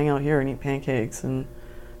 So I'm going to hang out here and eat pancakes. And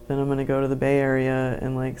then I'm going to go to the Bay Area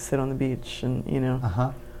and like sit on the beach. And,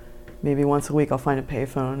 maybe once a week I'll find a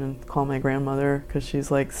payphone and call my grandmother because she's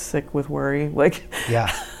like sick with worry. Like,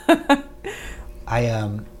 yeah.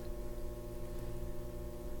 I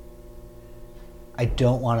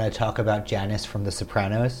don't want to talk about Janice from The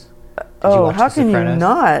Sopranos. How can you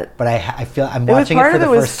not? But I feel I'm watching it for the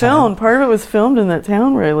first time. Part of it was filmed in that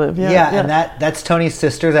town where I live. Yeah, and that's Tony's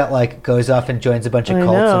sister that like goes off and joins a bunch of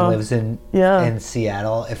cults and lives in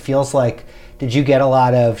Seattle. It feels like. Did you get a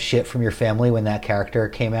lot of shit from your family when that character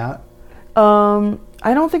came out?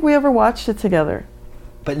 I don't think we ever watched it together.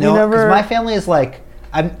 But no, because my family is like,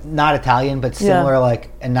 I'm not Italian, but similar,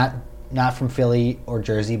 like, and not from Philly or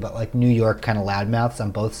Jersey, but like New York kind of loudmouths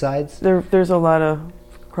on both sides. There's a lot of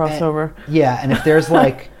crossover. And if there's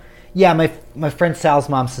like, my friend Sal's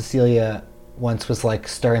mom Cecilia once was like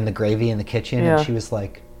stirring the gravy in the kitchen, and she was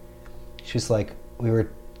like, we were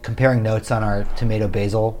comparing notes on our tomato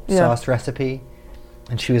basil sauce recipe,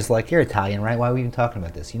 and she was like, "You're Italian, right? Why are we even talking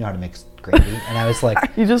about this? You know how to mix gravy." And I was like,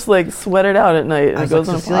 "You just like sweat it out at night, and I it goes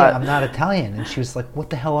like, in a Cecilia, pot." I'm not Italian, and she was like, "What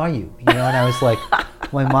the hell are you?" And I was like,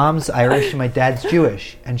 "My mom's Irish and my dad's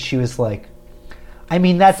Jewish," and she was like, "I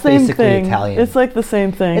mean, that's same basically thing. Italian. It's like the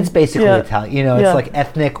same thing. It's basically Italian.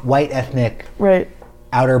 It's like white ethnic, right?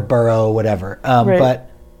 Outer borough, whatever. Right. But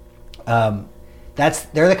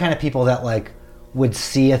they're the kind of people that like would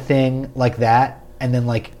see a thing like that and then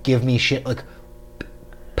like give me shit, like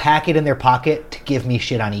pack it in their pocket to give me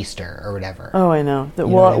shit on Easter or whatever. Oh, I know. I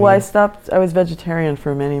was vegetarian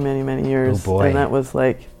for many, many, many years. Oh boy. And that was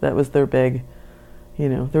their big,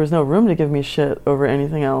 there was no room to give me shit over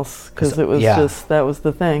anything else because it was just, that was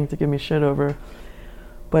the thing to give me shit over.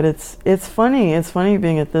 But it's funny. It's funny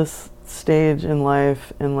being at this stage in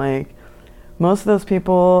life, and like most of those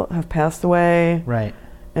people have passed away. Right.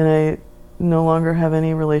 And I no longer have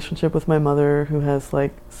any relationship with my mother, who has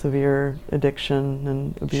like severe addiction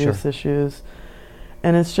and abuse issues.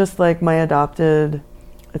 And it's just like my adopted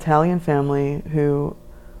Italian family who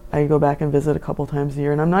I go back and visit a couple times a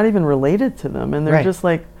year, and I'm not even related to them. And they're just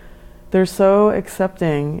like, they're so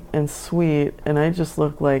accepting and sweet. And I just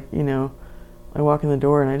look like, I walk in the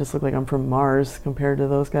door and I just look like I'm from Mars compared to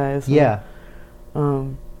those guys. Yeah.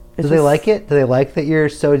 And, do they like it? Do they like that you're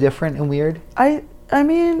so different and weird? I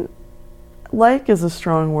mean, like is a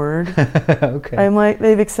strong word. Okay. I'm like,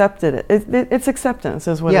 they've accepted it. It's acceptance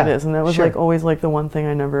is what it is. And that was like always like the one thing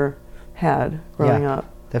I never had growing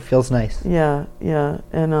up. That feels nice. Yeah.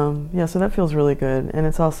 And so that feels really good. And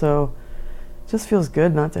it's also, just feels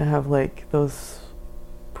good not to have like those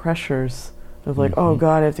pressures of like, oh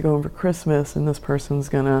God, I have to go home for Christmas and this person's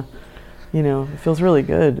gonna, it feels really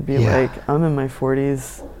good to be like, I'm in my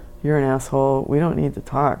 40s, you're an asshole, we don't need to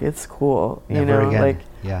talk, it's cool. Never again. Like,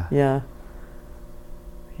 yeah.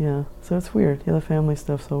 So it's weird. The family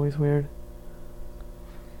stuff's always weird.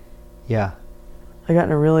 Yeah. I got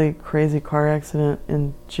in a really crazy car accident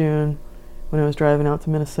in June when I was driving out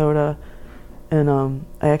to Minnesota, and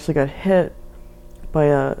I actually got hit by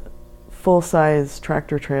a full-size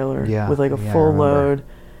tractor trailer with like a full load,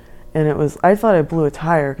 and I thought I blew a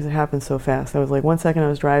tire because it happened so fast. I was like, 1 second I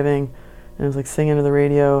was driving and I was like singing to the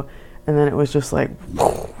radio, and then it was just like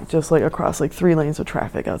across like 3 lanes of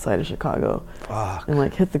traffic outside of Chicago. Fuck. And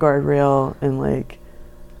like hit the guardrail and like,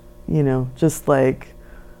 just like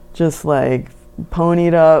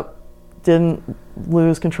ponied up, didn't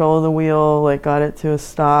lose control of the wheel, like got it to a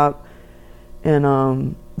stop,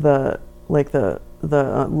 and the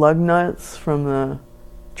lug nuts from the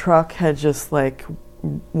truck had just like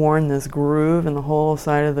worn this groove in the whole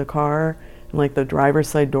side of the car, and like the driver's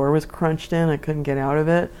side door was crunched in. I couldn't get out of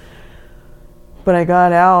it, but I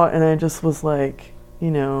got out and I just was like,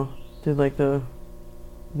 did like the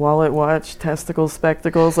wallet watch testicles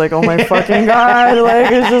spectacles, like, oh my fucking God,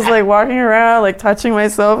 like it's just like walking around like touching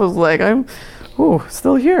myself. I was like, I'm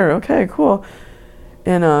still here, okay, cool.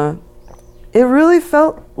 And it really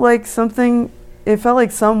felt like something, it felt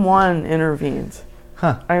like someone intervened.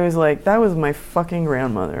 I was like, that was my fucking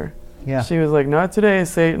grandmother. Yeah. She was like, not today,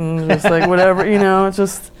 Satan, just like whatever,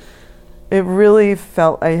 it really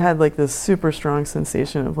felt, I had like this super strong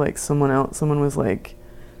sensation of like someone was like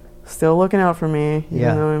still looking out for me,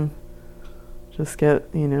 even though I'm just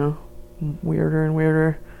get, weirder and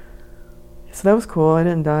weirder. So that was cool. I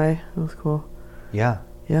didn't die. That was cool. Yeah.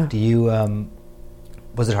 Yeah. Do you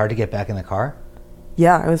Was it hard to get back in the car?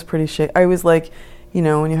 Yeah, I was pretty shaky. I was like, you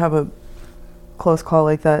know, when you have a close call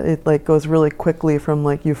like that, it like goes really quickly from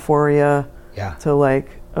like euphoria Yeah. to like,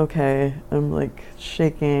 okay, I'm like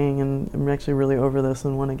shaking and I'm actually really over this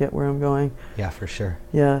and want to get where I'm going. Yeah, for sure.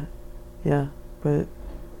 Yeah, but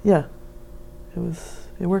yeah,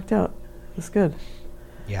 it worked out. It was good.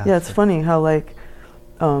 Yeah. Yeah, it's funny how like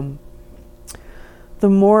the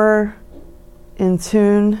more in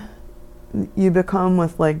tune you become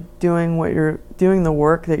with like doing the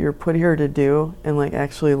work that you're put here to do, and like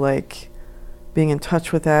actually like being in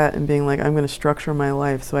touch with that and being like, I'm going to structure my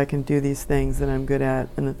life so I can do these things that I'm good at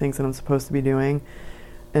and the things that I'm supposed to be doing,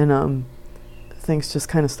 and things just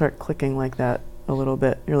kind of start clicking like that a little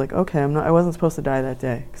bit. You're like, okay, I wasn't supposed to die that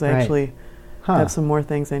day because I Right. actually have some more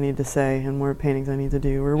things I need to say and more paintings I need to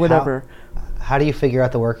do or whatever. How do you figure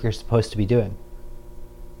out the work you're supposed to be doing?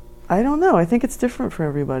 I don't know. I think it's different for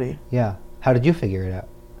everybody. Yeah. How did you figure it out?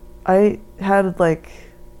 I had like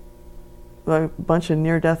a bunch of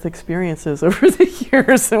near-death experiences over the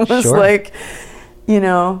years. It was Sure. like, you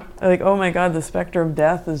know, like, oh my God, the specter of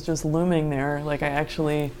death is just looming there. Like I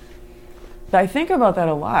think about that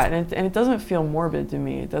a lot, and it doesn't feel morbid to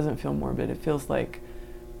me. It doesn't feel morbid. It feels like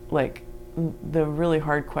the really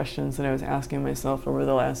hard questions that I was asking myself over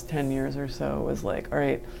the last 10 years or so was like, all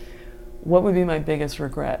right, what would be my biggest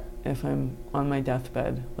regret if I'm on my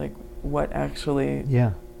deathbed? Like, what actually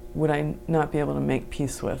would I not be able to make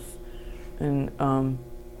peace with? And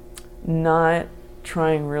not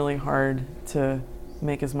trying really hard to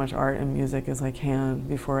make as much art and music as I can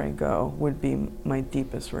before I go would be my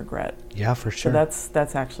deepest regret. Yeah, for sure. So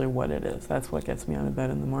that's actually what it is. That's what gets me out of bed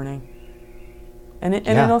in the morning. And it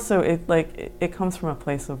also it comes from a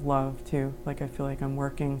place of love too. Like I feel like I'm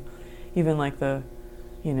working, even like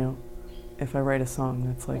if I write a song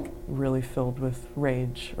that's like really filled with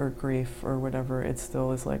rage or grief or whatever, it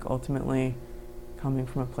still is like ultimately coming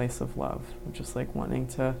from a place of love. I'm just like wanting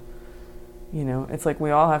to, it's like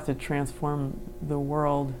we all have to transform the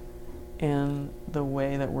world in the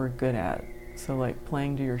way that we're good at. So like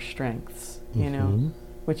playing to your strengths,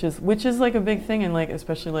 which is like a big thing in like,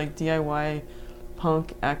 especially like DIY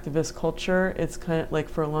punk activist culture. It's kind of like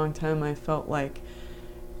for a long time I felt like,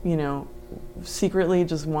 secretly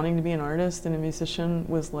just wanting to be an artist and a musician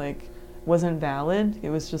wasn't valid. It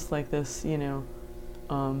was just like this,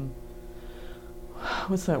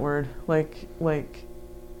 what's that word? Like,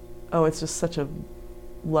 oh, it's just such a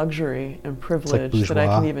luxury and privilege that I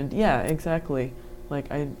can even, yeah, exactly.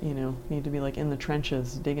 Like I, need to be like in the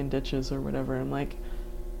trenches, digging ditches or whatever. I'm like,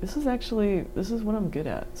 this is what I'm good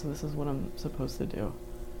at. So this is what I'm supposed to do.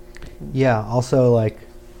 Yeah. Also, like,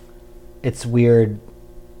 it's weird.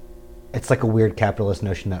 It's like a weird capitalist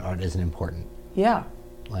notion that art isn't important. Yeah.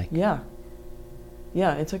 Like. Yeah.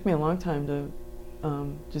 Yeah. It took me a long time to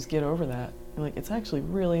just get over that. Like, it's actually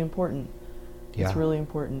really important. Yeah. It's really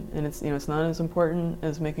important, and it's it's not as important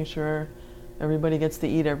as making sure everybody gets to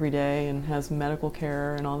eat every day and has medical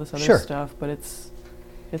care and all this other stuff. But it's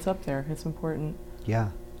up there. It's important. Yeah.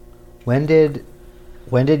 When did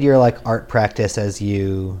your like art practice as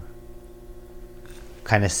you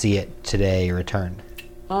kind of see it today return?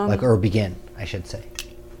 Or begin, I should say.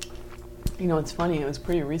 It's funny. It was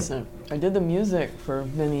pretty recent. I did the music for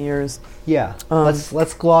many years. Yeah. Let's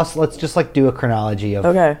just like do a chronology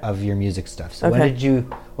of your music stuff. So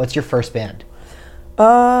what's your first band?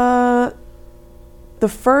 The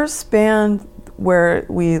first band where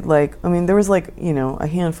we there was a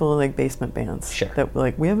handful of like basement bands. Sure. That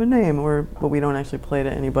like we have a name but we don't actually play to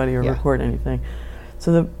anybody or record anything.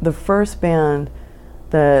 So the first band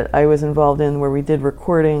that I was involved in where we did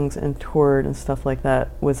recordings and toured and stuff like that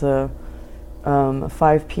was a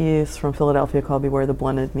 5-piece from Philadelphia called Beware the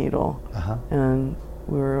Blended Needle. Uh-huh. And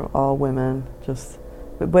we were all women,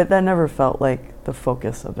 but that never felt like the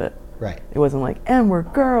focus of it. Right. It wasn't like, and we're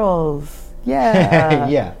girls, yeah.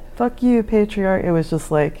 Yeah. Fuck you, patriarch. It was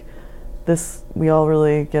just like, this, we all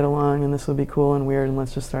really get along and this would be cool and weird and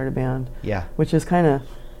let's just start a band. Yeah. Which is kind of,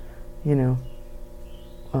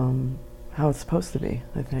 how it's supposed to be,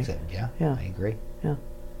 I think. Yeah. Yeah. I agree. Yeah.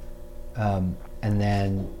 And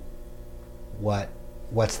then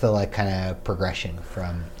what's the like kind of progression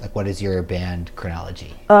from like what is your band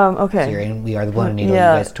chronology? Okay. So you're in We Are the Blended Needle.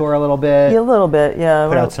 Yeah. You guys tour a little bit. Yeah, a little bit. Yeah.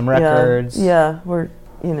 Put out some records. Yeah. We're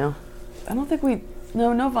I don't think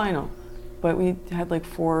no vinyl, but we had like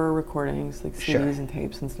 4 recordings, like CDs and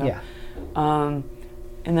tapes and stuff. Yeah.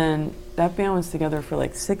 And then that band was together for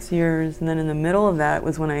like 6 years, and then in the middle of that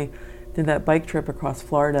was when I did that bike trip across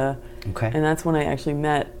Florida. Okay. And that's when I actually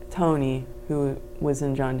met Tony, who was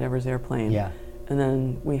in John Denver's Airplane. Yeah. And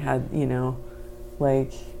then we had,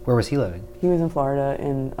 Like, Where was he living? he was in Florida,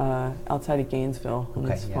 in outside of Gainesville, on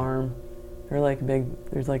Okay, this yeah. farm.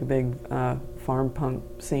 There's like a big farm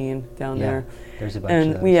pump scene down Yeah, there. there's a bunch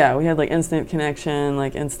And of we those. had like instant connection,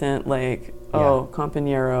 like instant like, oh,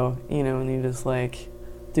 compañero, you know, and you just like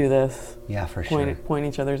do this, Yeah, for sure. point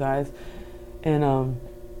each other's eyes. And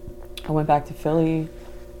I went back to Philly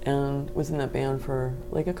and was in that band for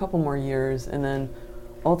like a couple more years, and then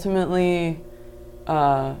ultimately,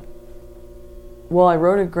 I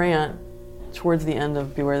wrote a grant towards the end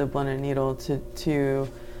of Beware the Blended Needle to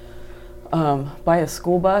buy a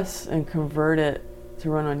school bus and convert it to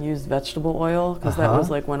run on used vegetable oil, because that was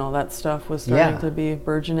like when all that stuff was starting to be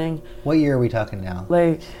burgeoning. What year are we talking now?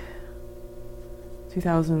 Like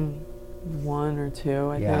 2001 or 2,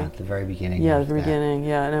 I Yeah, think. the very beginning. Yeah, of the that. beginning.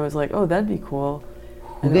 Yeah, and I was like, oh, that'd be cool.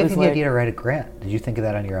 Who And it gave was you the like- idea to write a grant? Did you think of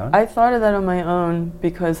that on your own? I thought of that on my own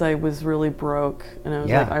because I was really broke, and I was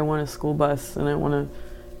Yeah. like, I want a school bus, and I want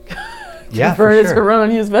to Yeah, convert for it to sure. run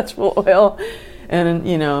on used vegetable oil, and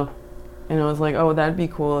you know, and I was like, oh, that'd be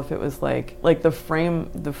cool if it was like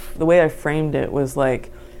the way I framed it was like,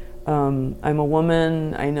 I'm a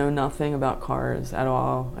woman, I know nothing about cars at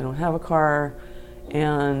all, I don't have a car,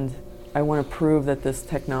 and I want to prove that this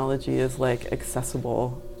technology is like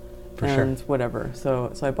accessible. For sure. And whatever.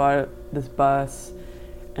 So I bought this bus,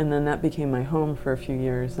 and then that became my home for a few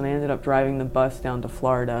years. And I ended up driving the bus down to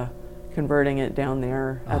Florida, converting it down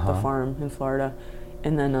there at the farm in Florida.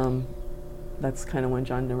 And then that's kind of when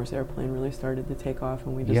John Denver's Airplane really started to take off,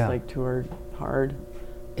 and we just like toured hard.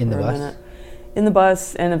 In the for a bus? minute. In the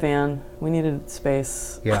bus and a van. We needed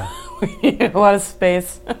space. Yeah. We needed a lot of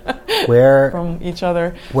space Where from each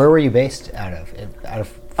other. Where were you based out of? Out of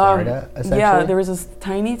Florida, essentially? Yeah, there was this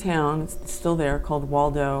tiny town, it's still there, called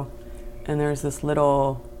Waldo, and there's this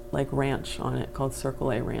little like ranch on it called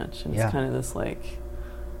Circle A Ranch, and it's kind of this like,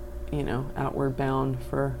 you know, outward bound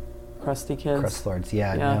for crusty kids. Crust Lords,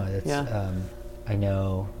 yeah. No, that's,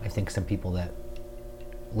 I think some people that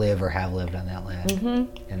live or have lived on that land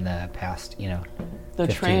in the past, you know. The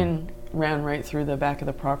 15. train ran right through the back of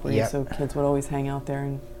the property, Yep. so kids would always hang out there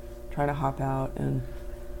and try to hop out. And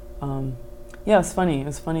yeah, it was funny. It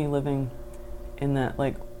was funny living in that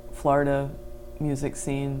like Florida music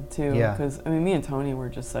scene too. Yeah. Because I mean, me and Tony were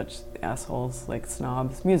just such assholes, like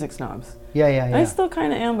snobs, music snobs. Yeah. I still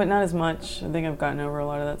kind of am, but not as much. I think I've gotten over a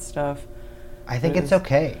lot of that stuff. I think it's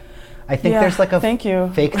okay. I think there's like a thank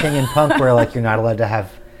you. fake thing in punk where like you're not allowed to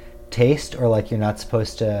have taste, or like you're not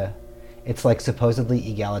supposed to. It's like supposedly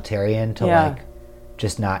egalitarian to like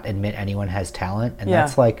just not admit anyone has talent, and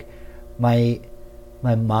that's like my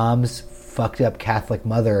mom's fucked up Catholic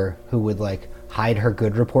mother who would like hide her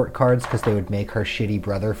good report cards because they would make her shitty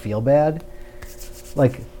brother feel bad.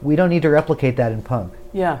 Like, we don't need to replicate that in punk.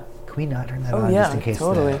 Yeah. Can we not turn that Oh, on yeah, just in case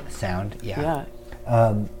totally. the sound? Yeah.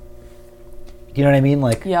 You know what I mean?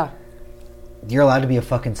 Like, Yeah. you're allowed to be a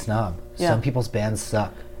fucking snob. Yeah. Some people's bands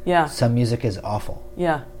suck. Yeah. Some music is awful.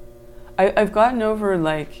 Yeah. I've gotten over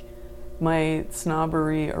like my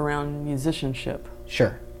snobbery around musicianship.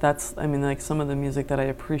 Sure. That's, I mean, like some of the music that I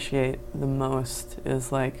appreciate the most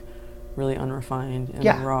is like really unrefined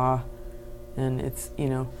and raw, and it's, you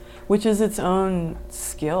know, which is its own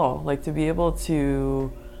skill, like to be able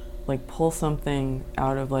to like pull something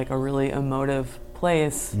out of like a really emotive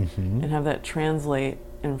place and have that translate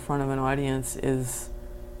in front of an audience is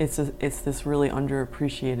it's this really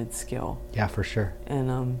underappreciated skill. Yeah, for sure.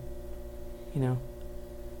 And you know,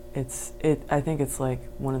 I think it's like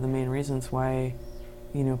one of the main reasons why,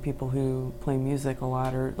 you know, people who play music a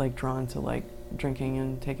lot are like drawn to like drinking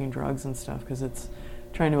and taking drugs and stuff, because it's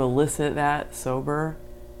trying to elicit that sober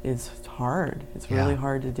is hard. It's really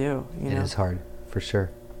hard to do, you know? It is hard, for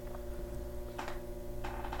sure.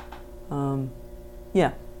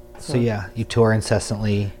 Yeah. So yeah, you tour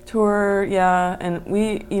incessantly. Tour, yeah, and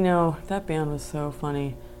we, you know, that band was so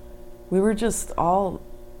funny. We were just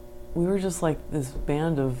like this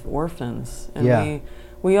band of orphans, and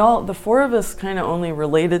we all, the four of us, kind of only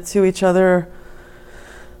related to each other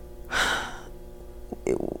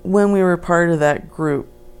when we were part of that group,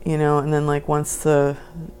 you know, and then like once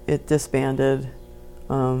it disbanded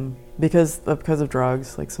because of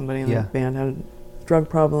drugs, like somebody in the band had a drug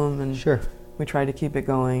problem, and we tried to keep it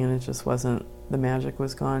going, and it just wasn't, the magic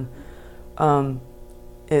was gone.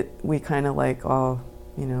 We kind of like all,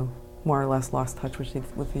 you know, more or less lost touch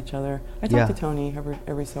with each other. I talk to Tony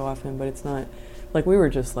every so often, but it's not, like we were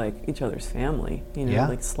just like each other's family, you know,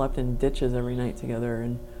 like slept in ditches every night together,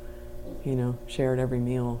 and, you know, shared every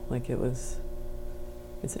meal. Like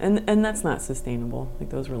and that's not sustainable. Like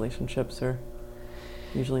those relationships are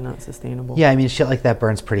usually not sustainable. Yeah, I mean, shit like that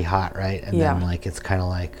burns pretty hot, right? And then like it's kind of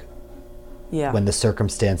like, Yeah. when the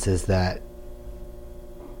circumstances that,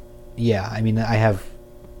 I mean, I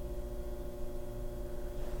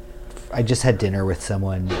just had dinner with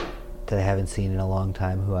someone that I haven't seen in a long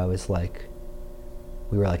time who I was like,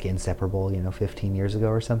 we were like inseparable, 15 years ago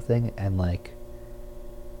or something. And like,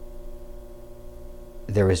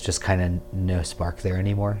 there was just kind of no spark there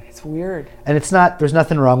anymore. It's weird. And there's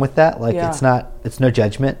nothing wrong with that. Like, Yeah. it's no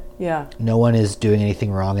judgment. Yeah. No one is doing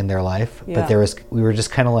anything wrong in their life. Yeah. But we were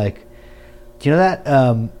just kind of like, do you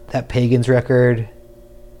know that Pagans record?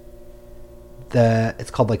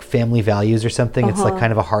 It's called like Family Values or something. It's like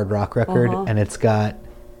kind of a hard rock record, and it's got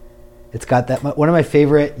that one of my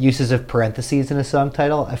favorite uses of parentheses in a song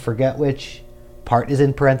title. I forget which part is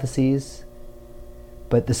in parentheses,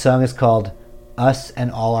 but the song is called "Us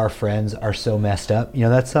and All Our Friends Are So Messed Up." You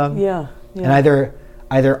know that song? Yeah. And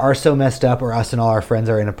either "Are So Messed Up" or "Us and All Our Friends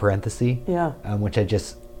Are" in a parenthesis. Yeah. Which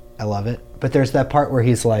I love it. But there's that part where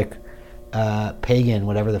he's like, Pagan,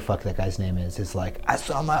 whatever the fuck that guy's name is like, I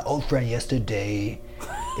saw my old friend yesterday.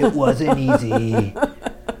 It wasn't easy.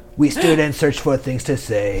 We stood and searched for things to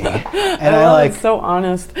say. And I like, it's so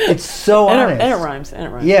honest. It's so honest. And it rhymes.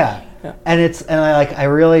 Yeah. And I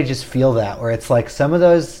really just feel that, where it's like some of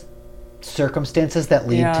those circumstances that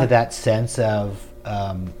lead to that sense of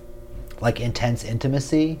like intense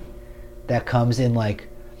intimacy that comes in like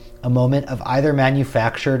a moment of either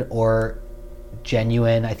manufactured or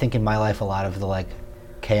genuine. I think in my life a lot of the like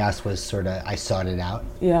chaos was sort of, I sought it out.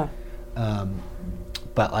 Yeah.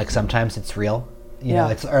 But like sometimes it's real, you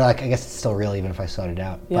know, or like I guess it's still real even if I sought it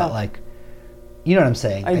out. Yeah. But like, you know what I'm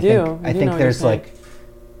saying? I do. I think there's like,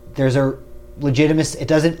 there's a legitimacy. It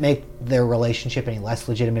doesn't make their relationship any less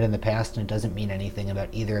legitimate in the past, and it doesn't mean anything about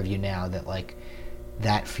either of you now that like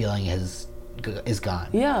that feeling is gone.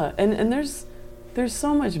 Yeah, and there's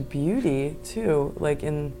so much beauty too, like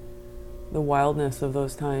in the wildness of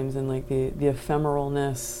those times and like the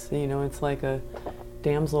ephemeralness. It's like a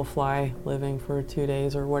damselfly living for 2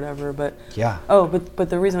 days or whatever. But but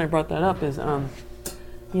the reason I brought that up is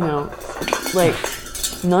like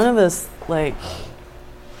none of us like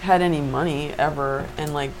had any money ever,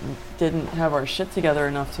 and like didn't have our shit together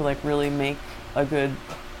enough to like really make a good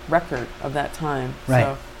record of that time. Right.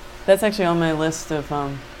 So that's actually on my list of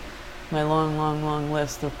my long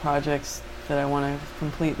list of projects that I want to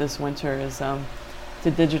complete this winter is to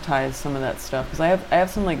digitize some of that stuff, because I have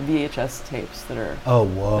some like VHS tapes that are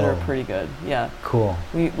that are pretty good. Yeah. Cool.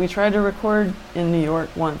 We tried to record in New York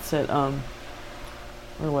once at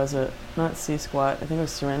where was it? Not C Squat. I think it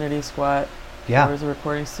was Serenity Squat. Yeah. There was a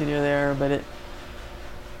recording studio there, but it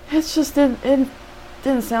just didn't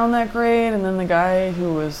sound that great. And then the guy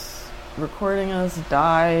who was recording us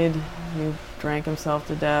died. He drank himself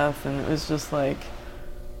to death, and it was just like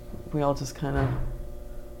we all just kind of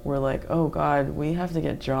were like, oh God, we have to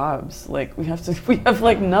get jobs. Like we have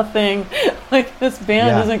like nothing. Like this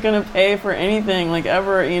band isn't gonna pay for anything, like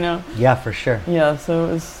ever, Yeah, for sure. Yeah, so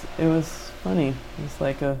it was funny. It was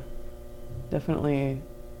like definitely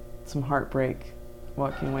some heartbreak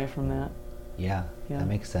walking away from that. Yeah. That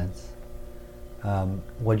makes sense.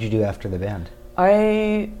 What'd you do after the band?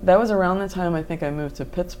 That was around the time I think I moved to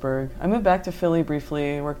Pittsburgh. I moved back to Philly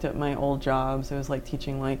briefly, worked at my old jobs. I was like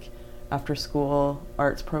teaching like after school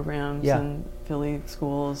arts programs in Philly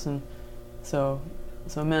schools, and so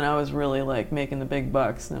it meant I was really like making the big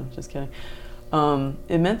bucks. No, just kidding.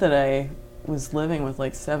 It meant that I was living with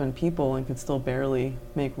like 7 people and could still barely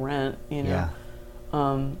make rent, Yeah.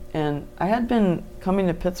 And I had been coming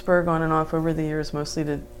to Pittsburgh on and off over the years, mostly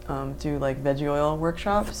to do like veggie oil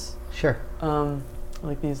workshops. Sure.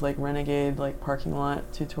 Like these like renegade like parking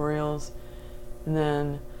lot tutorials. And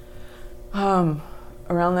then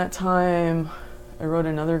around that time I wrote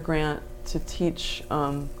another grant to teach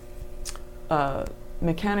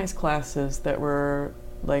mechanics classes that were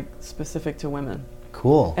like specific to women.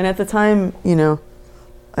 Cool. And at the time,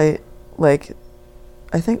 I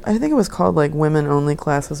think it was called like women only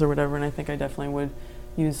classes or whatever, and I think I definitely would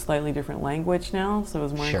use slightly different language now, so it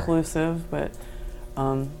was more inclusive, but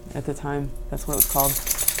at the time that's what it was called.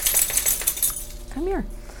 Come here.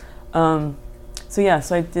 So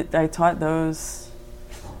I taught those.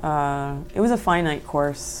 It was a finite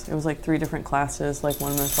course. It was like 3 different classes. Like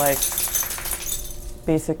one was like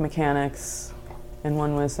basic mechanics, and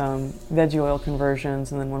one was veggie oil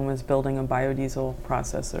conversions, and then one was building a biodiesel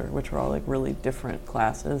processor, which were all like really different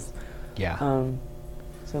classes. Yeah.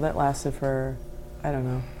 So that lasted for, I don't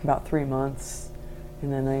know, about 3 months,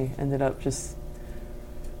 and then I ended up just,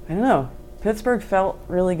 I don't know, Pittsburgh felt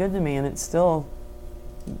really good to me, and it still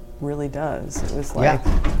really does. It was like,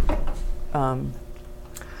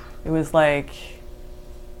 it was like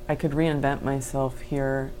I could reinvent myself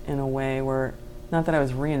here in a way where, not that I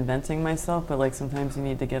was reinventing myself, but like sometimes you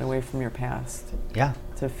need to get away from your past Yeah.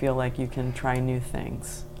 to feel like you can try new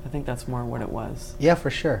things. I think that's more what it was. Yeah, for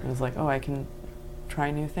sure. It was like, oh, I can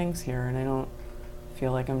try new things here, and I don't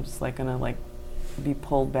feel like I'm just like gonna like be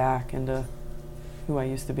pulled back into who I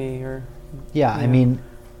used to be, or Yeah, you I know. mean,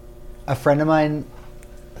 a friend of mine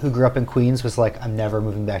who grew up in Queens was like, I'm never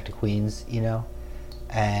moving back to Queens, you know?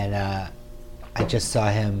 And I just saw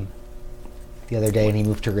him the other day, and he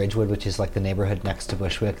moved to Ridgewood, which is like the neighborhood next to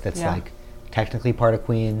Bushwick that's Yeah. like technically part of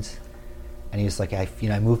Queens. And he was like, I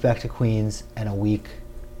moved back to Queens, and a week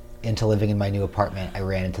into living in my new apartment, I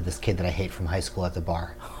ran into this kid that I hate from high school at the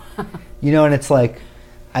bar. You know, and it's like,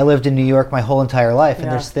 I lived in New York my whole entire life, and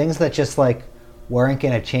Yeah. there's things that just like weren't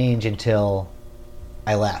going to change until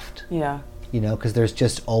I left. Yeah. You know, because there's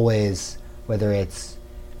just always, whether it's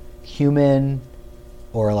human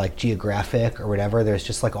or like geographic or whatever, there's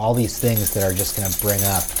just like all these things that are just going to bring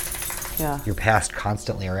up Yeah. your past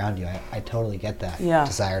constantly around you. I totally get that Yeah.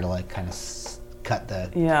 desire to like kind of cut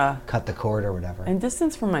Yeah. the cord or whatever. And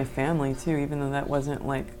distance from my family too, even though that wasn't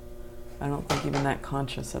like, I don't think even that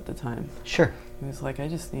conscious at the time. Sure. It was like, I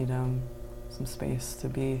just need some space to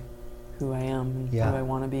be who I am and Yeah. who I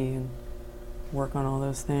want to be, and work on all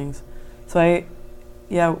those things. So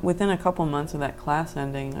within a couple months of that class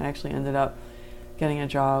ending, I actually ended up getting a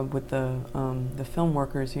job with the Film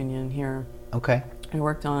Workers Union here. Okay. I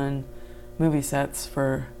worked on movie sets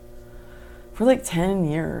for like 10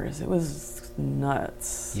 years. It was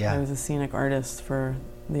nuts. Yeah. I was a scenic artist for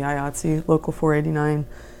the IATSE, Local 489,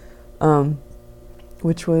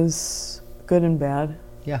 which was good and bad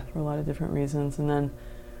Yeah. for a lot of different reasons. And then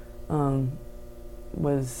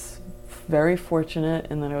was very fortunate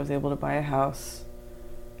in that I was able to buy a house.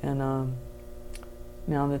 And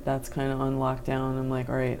now that that's kind of on lockdown, I'm like,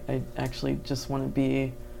 all right, I actually just want to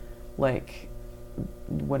be like,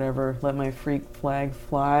 whatever, let my freak flag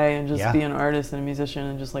fly and just Yeah. be an artist and a musician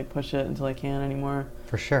and just like push it until I can't anymore.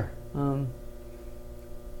 For sure.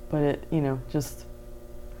 But it,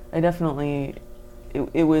 I definitely,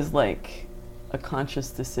 it was like a conscious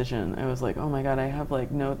decision. I was like, oh my God, I have like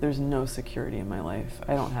there's no security in my life.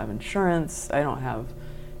 I don't have insurance. I don't have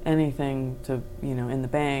anything to, in the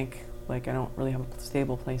bank. Like, I don't really have a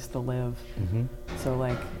stable place to live. Mm-hmm. So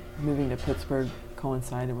like moving to Pittsburgh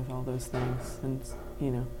coincided with all those things. And,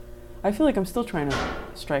 I feel like I'm still trying to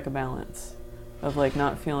strike a balance of like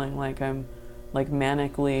not feeling like I'm like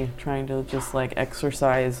manically trying to just like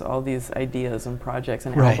exercise all these ideas and projects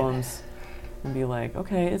and Right. albums and be like,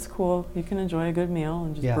 okay, it's cool. You can enjoy a good meal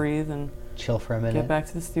and just Yeah. breathe and Chill for a minute. get back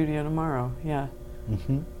to the studio tomorrow. Yeah.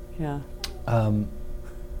 Mm-hmm. Yeah.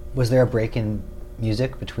 Was there a break in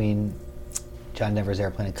music between John Denver's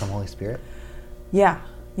Airplane and Come Holy Spirit? Yeah.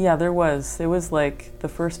 Yeah, there was. It was like the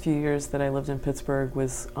first few years that I lived in Pittsburgh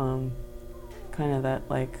was kind of that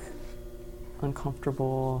like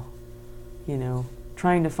uncomfortable,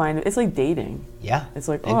 trying to find, it's like dating. Yeah. It's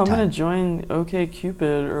like, big oh, I'm going time. to join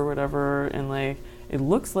OkCupid or whatever, and like it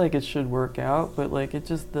looks like it should work out, but like it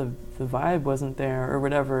just, the vibe wasn't there or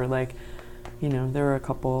whatever. Like, there were a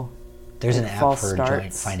couple There's an like, app false for joint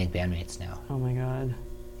starts. finding bandmates now. Oh my God.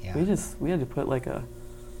 Yeah. We had to put like a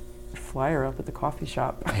flyer up at the coffee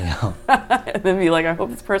shop. I know. And then be like, I hope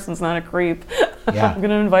this person's not a creep. Yeah. I'm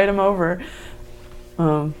gonna invite him over.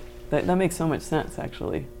 That makes so much sense,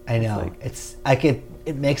 actually. I know.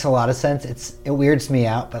 It makes a lot of sense. It weirds me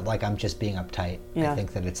out, but like I'm just being uptight. Yeah. I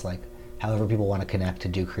think that it's like however people want to connect to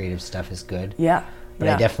do creative stuff is good. Yeah. But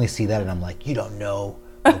yeah. I definitely see that, and I'm like, you don't know.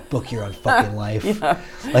 Like, book your own fucking life. Yeah.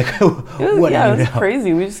 Like, what do you know? It's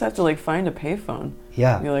crazy. We just have to like find a payphone.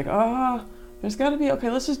 Yeah. Be like, there's got to be,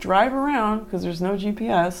 okay, let's just drive around because there's no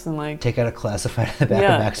GPS and like. Take out a classified in the back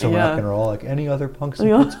Yeah, of Maximum yeah. Rock and Roll, like any other punks in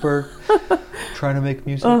Yeah. Pittsburgh trying to make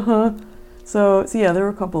music. So yeah, there were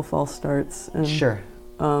a couple false starts. And, Sure.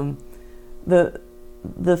 One of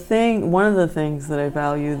the things that I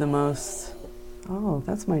value the most,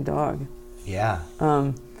 that's my dog, Yeah.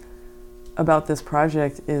 about this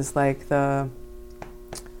project is like the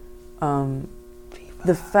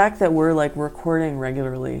fact that we're like recording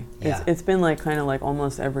regularly. Yeah. It's been like kind of like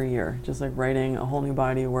almost every year, just like writing a whole new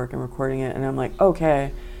body of work and recording it. And I'm like,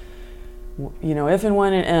 okay, if and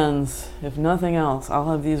when it ends, if nothing else, I'll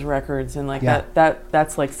have these records. And like Yeah.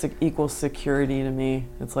 that's like equals security to me.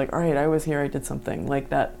 It's like, all right, I was here, I did something like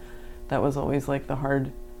that. That was always like the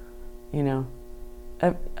hard, I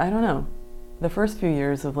don't know. The first few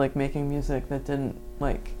years of like making music that didn't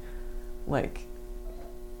like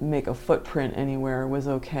make a footprint anywhere was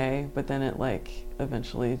okay, but then it like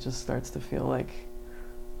eventually just starts to feel like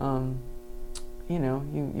you know,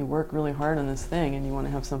 you work really hard on this thing and you want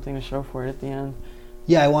to have something to show for it at the end.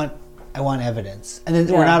 Yeah, I want evidence. And then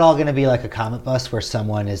Yeah. we're not all going to be like a Comet Bus where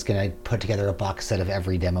someone is going to put together a box set of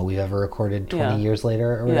every demo we've ever recorded 20 Yeah. years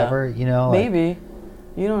later or Yeah. whatever, you know? Like, Maybe.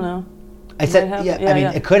 You don't know. I said, Might happen. yeah, Yeah, I mean,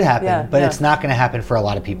 yeah. it could happen, Yeah, but yeah. it's not going to happen for a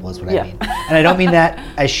lot of people is what Yeah. I mean. And I don't mean that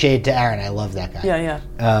as shade to Aaron. I love that guy. Yeah,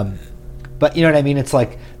 yeah. But you know what I mean? It's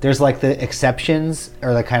like, there's like the exceptions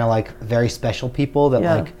or the kind of like very special people that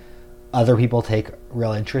Yeah. like other people take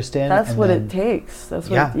real interest in. That's and what then- it takes. That's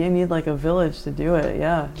what Yeah. you need, like a village to do it.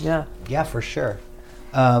 Yeah, yeah. Yeah, for sure.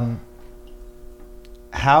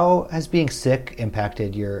 How has being sick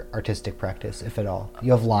impacted your artistic practice, if at all?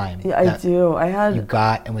 You have Lyme. Yeah, I that do. I had You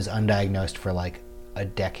got and was undiagnosed for like a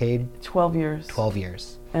decade, 12 years. 12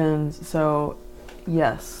 years. And so,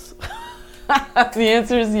 yes. The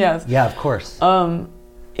answer is yes. Yeah, of course.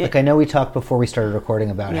 It- Like I know we talked before we started recording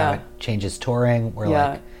about how Yeah. it changes touring, where Yeah.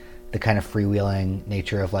 like the kind of freewheeling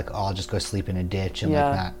nature of like, oh, I'll just go sleep in a ditch and Yeah.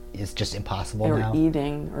 like that is just impossible Or now.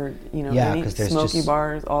 eating, or, you know, Yeah, any 'cause there's smoky just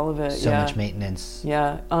bars, all of it. So yeah. much maintenance.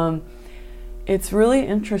 Yeah. It's really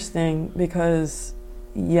interesting because,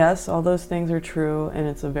 yes, all those things are true, and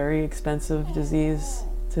it's a very expensive disease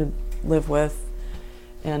to live with.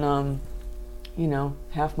 And, you know,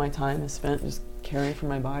 half my time is spent just caring for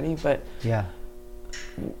my body. But Yeah.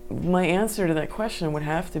 my answer to that question would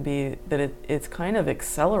have to be that it's kind of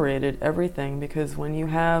accelerated everything, because when you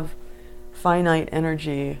have finite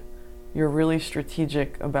energy, you're really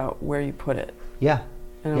strategic about where you put it. Yeah.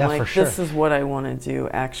 And I'm Yeah, like, for sure. this is what I want to do,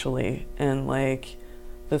 actually. And like,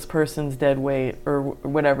 this person's dead weight or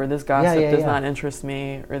whatever, this gossip yeah, does yeah. not interest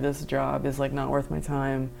me, or this job is like not worth my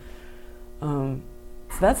time.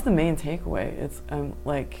 So that's the main takeaway. I'm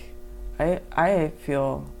like, I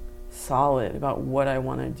feel solid about what I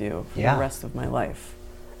want to do for Yeah. the rest of my life,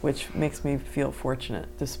 which makes me feel fortunate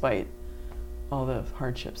despite all the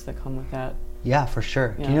hardships that come with that. Yeah, for sure.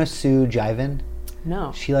 Do Yeah. you know Sue Jiven?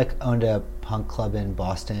 No. She like owned a punk club in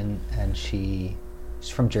Boston, and she's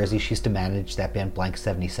from Jersey. She used to manage that band Blank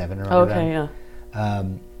 77. Remember Okay, them? yeah.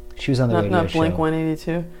 She was on the radio Not show. Blink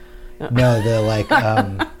 182. No, the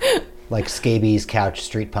like scabies couch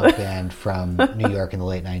street punk band from New York in the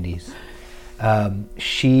late 90s.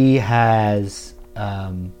 She has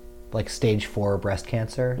like stage 4 breast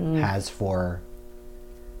cancer.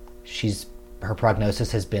 Her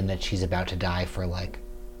prognosis has been that she's about to die for like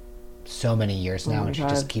so many years now, my and she God.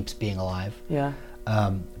 just keeps being alive. Yeah.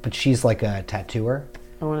 But she's like a tattooer,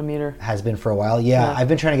 I want to meet her. has been for a while. Yeah, Yeah. I've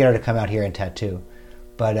been trying to get her to come out here and tattoo,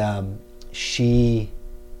 but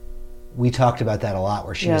we talked about that a lot,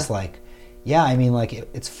 where she Yeah. was like, yeah, I mean, like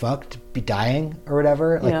it's fucked to be dying or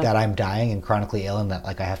whatever, like Yeah. that I'm dying and chronically ill, and that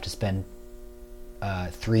like I have to spend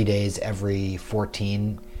 3 days every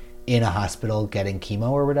 14 in a hospital getting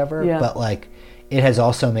chemo or whatever. Yeah. But like it has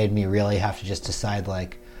also made me really have to just decide,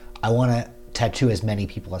 like, I want to tattoo as many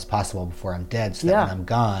people as possible before I'm dead, so that Yeah. when I'm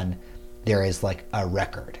gone, there is like a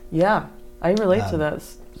record. Yeah, I relate to that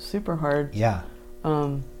super hard. Yeah.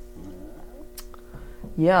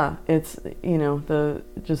 Yeah, it's, you know, the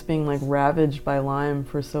just being like ravaged by Lyme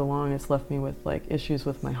for so long, it's left me with like issues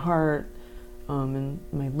with my heart, and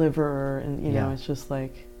my liver, and you know, Yeah. it's just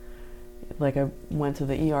like I went to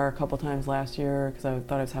the ER a couple times last year because I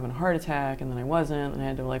thought I was having a heart attack, and then I wasn't, and I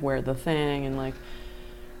had to like wear the thing, and like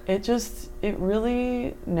it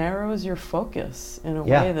really narrows your focus in a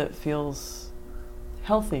Yeah. way that feels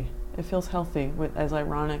healthy. It feels healthy, as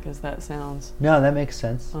ironic as that sounds. No, that makes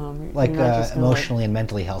sense. You're Like not just gonna, emotionally and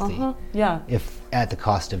mentally healthy, Yeah. if at the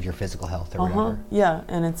cost of your physical health or whatever. Yeah,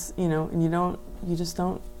 and it's, you know, and you just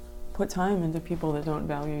don't put time into people that don't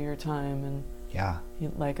value your time, and Yeah.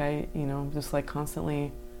 just like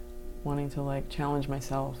constantly wanting to like challenge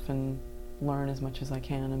myself and learn as much as I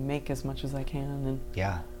can and make as much as I can, and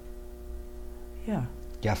Yeah. yeah.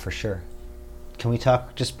 Yeah, for sure. Can we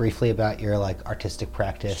talk just briefly about your like artistic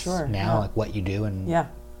practice Sure, now, yeah. like what you do and Yeah.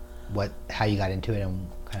 how you got into it and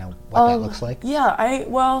kind of what that looks like? Yeah,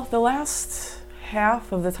 the last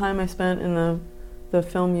half of the time I spent in the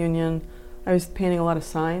film union, I was painting a lot of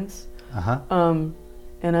signs. Uh-huh.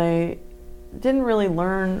 And I didn't really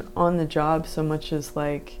learn on the job so much as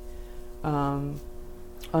like on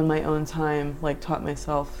my own time, like taught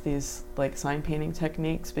myself these like sign painting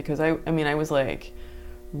techniques, because I was like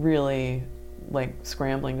really like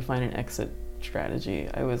scrambling to find an exit strategy.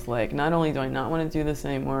 I was like, not only do I not want to do this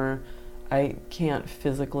anymore, I can't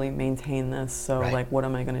physically maintain this, so Right. like what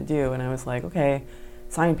am I going to do? And I was like, okay,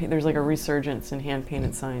 there's like a resurgence in hand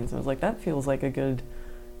painted signs. I was like, that feels like a good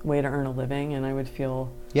way to earn a living, and I would feel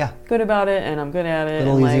Yeah. good about it, and I'm good at it. A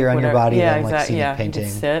little and, like, easier on your whatever. body Yeah, than, like, exactly. scenic Yeah, painting. you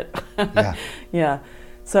could sit. Yeah. Yeah.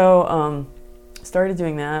 So started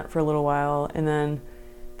doing that for a little while, and then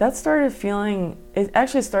it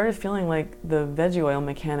actually started feeling like the veggie oil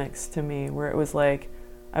mechanics to me, where it was like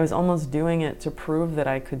I was almost doing it to prove that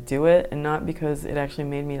I could do it, and not because it actually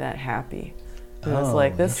made me that happy. And I was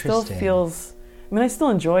like, this still feels, I mean, I still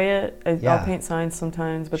enjoy it. I'll paint signs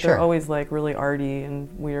sometimes, but they're always like really arty and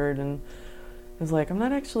weird, and I was like, I'm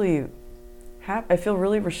not actually happy. I feel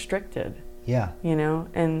really restricted. Yeah. You know,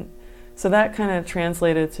 and so that kind of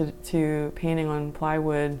translated to painting on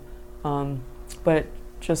plywood, but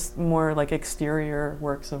just more like exterior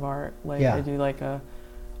works of art. Like I do like a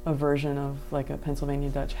version of like a Pennsylvania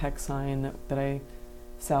Dutch hex sign that I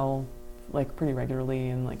sell like pretty regularly,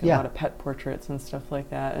 and like a lot of pet portraits and stuff like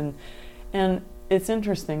that. And it's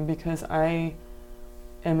interesting because I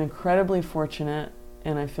am incredibly fortunate,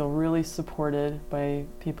 and I feel really supported by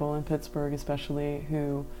people in Pittsburgh especially,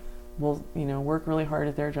 who will, you know, work really hard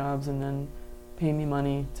at their jobs and then pay me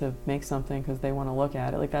money to make something because they want to look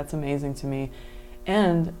at it. Like, that's amazing to me.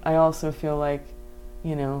 And I also feel like,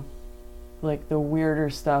 you know, like the weirder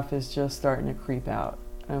stuff is just starting to creep out.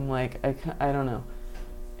 I'm like, I don't know.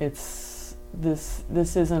 It's this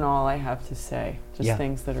isn't all I have to say. Just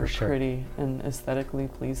things that are pretty and aesthetically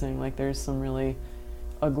pleasing. Like, there's some really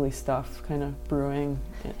ugly stuff kind of brewing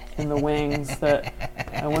in the wings that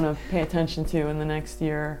I want to pay attention to in the next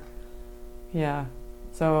year. Yeah.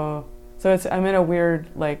 So I'm in a weird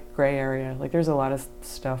like gray area. Like, there's a lot of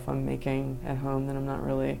stuff I'm making at home that I'm not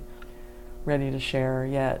really ready to share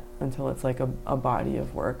yet until it's like a body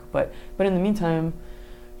of work. But in the meantime,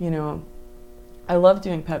 you know, I love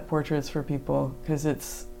doing pet portraits for people because it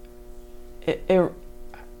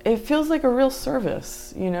feels like a real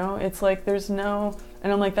service, you know? It's like there's no,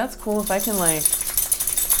 and I'm like, that's cool if I can like,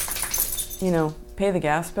 you know, pay the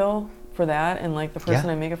gas bill for that, and like the person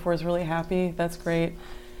I make it for is really happy. That's great.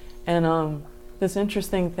 And this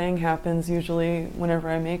interesting thing happens usually whenever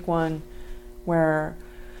I make one, where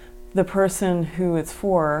the person who it's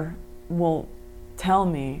for will tell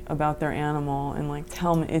me about their animal and like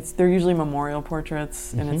tell me, they're usually memorial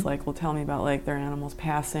portraits, and it's like, will tell me about like their animal's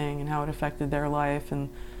passing and how it affected their life, and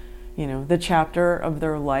you know, the chapter of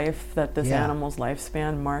their life that this animal's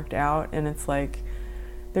lifespan marked out. And it's like,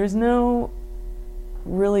 there's no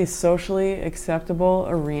really socially acceptable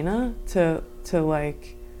arena to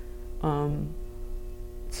like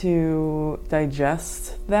to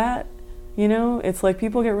digest that, you know? It's like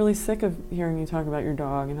people get really sick of hearing you talk about your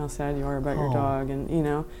dog and how sad you are about your dog, and you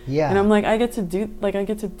know, and I'm like, I get to do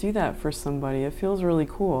that for somebody. It feels really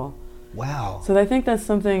cool. Wow. So I think that's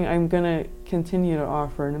something I'm gonna continue to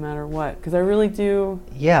offer no matter what, because I really do.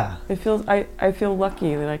 Yeah. It feels, I feel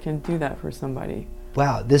lucky that I can do that for somebody.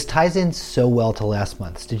 Wow, this ties in so well to last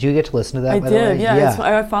month's. Did you get to listen to that? I by did. The way? Yeah.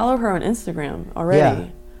 I follow her on Instagram already. Yeah.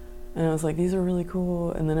 And I was like, these are really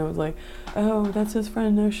cool. And then I was like, oh, that's his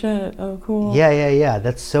friend. No shit. Oh, cool. Yeah.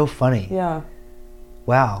 That's so funny. Yeah.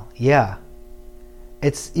 Wow. Yeah.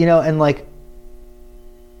 It's, you know, and like,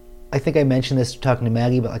 I think I mentioned this talking to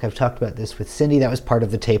Maggie, but like I've talked about this with Cindy. That was part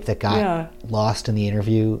of the tape that got lost in the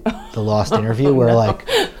interview, the lost interview, where like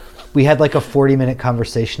we had like a 40-minute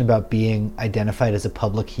conversation about being identified as a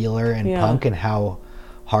public healer in punk and how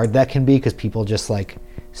hard that can be, because people just like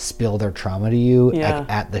spill their trauma to you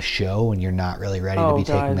at the show, and you're not really ready to be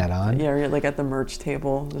taking that on. Yeah, you're like at the merch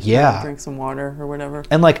table, just trying to drink some water or whatever.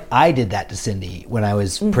 And like I did that to Cindy when I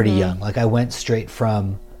was pretty young. Like I went straight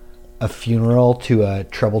from a funeral to a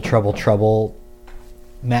Trouble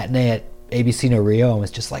matinee at ABC No Rio, and was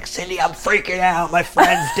just like, Cindy, I'm freaking out. My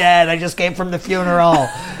friend's dead. I just came from the funeral.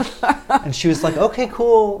 And she was like, okay,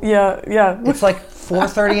 cool. Yeah. It's like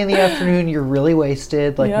 4:30 in the afternoon. You're really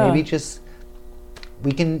wasted. Like maybe just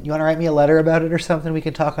you want to write me a letter about it or something? We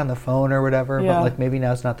can talk on the phone or whatever. Yeah. But like maybe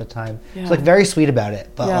now's not the time. Yeah. It's like very sweet about it,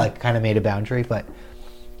 but like kind of made a boundary. But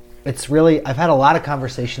it's really, I've had a lot of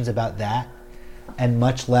conversations about that, and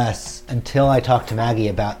much less until I talked to Maggie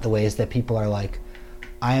about the ways that people are like,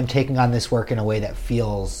 I am taking on this work in a way that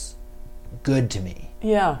feels good to me.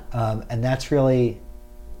 Yeah. And that's really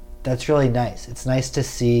nice. It's nice to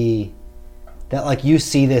see that like you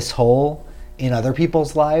see this hole in other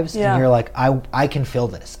people's lives, and you're like, I can fill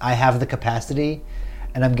this. I have the capacity,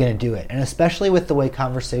 and I'm going to do it. And especially with the way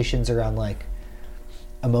conversations around like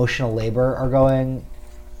emotional labor are going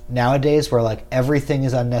nowadays, where like everything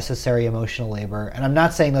is unnecessary emotional labor. And I'm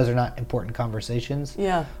not saying those are not important conversations.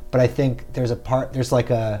 Yeah. But I think there's like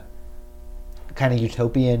a kind of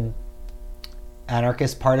utopian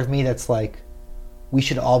anarchist part of me that's like, we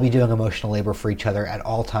should all be doing emotional labor for each other at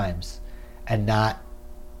all times, and not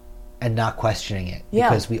questioning it,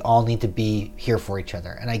 because we all need to be here for each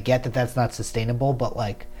other. And I get that that's not sustainable, but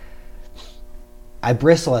like I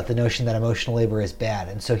bristle at the notion that emotional labor is bad.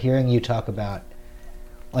 And so hearing you talk about,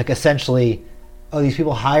 like, essentially, oh, these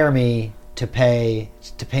people hire me to paint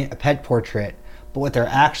a pet portrait, but what they're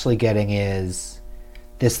actually getting is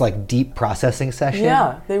this, like, deep processing session.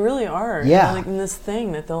 Yeah, they really are. Yeah. Like in this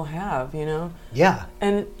thing that they'll have, you know? Yeah.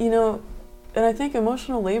 And, you know, and I think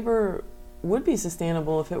emotional labor would be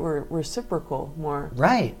sustainable if it were reciprocal more.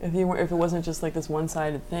 Right. If it wasn't just like this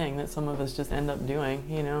one-sided thing that some of us just end up doing,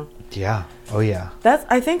 you know? Yeah. Oh, yeah. That's,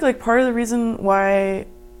 I think, like, part of the reason why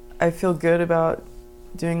I feel good about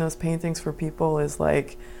doing those paintings for people is,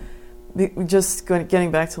 like,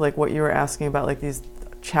 getting back to, like, what you were asking about, like, these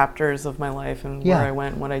chapters of my life and where I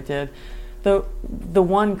went and what I did. The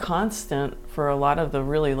one constant for a lot of the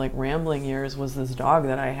really, like, rambling years was this dog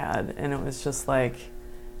that I had, and it was just like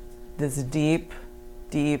this deep,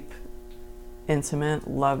 intimate,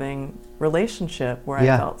 loving relationship where I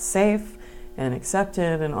felt safe and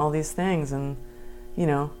accepted and all these things. And, you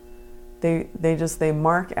know, they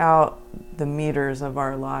mark out the meters of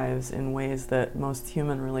our lives in ways that most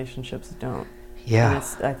human relationships don't. Yeah. And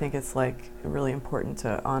I think it's, like, really important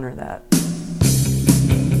to honor that.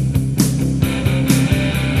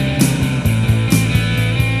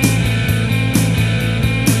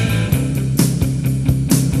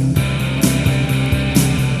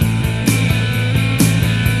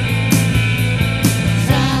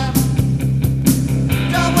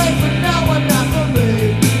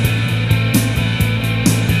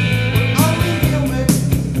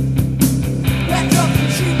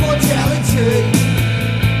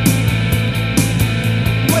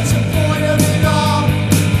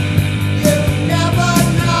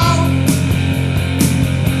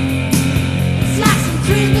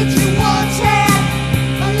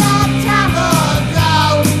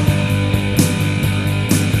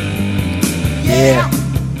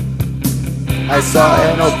 I saw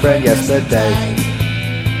an old friend yesterday.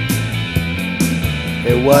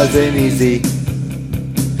 It wasn't easy.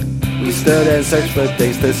 We stood and searched for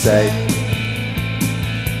things to say.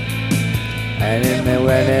 And then they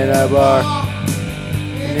went in a bar,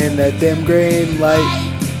 and in the dim green light,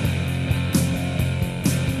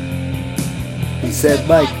 he said,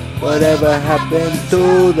 "Mike, whatever happened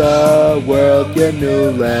to the world you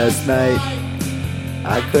knew last night?"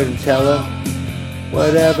 I couldn't tell him.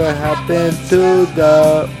 Whatever happened to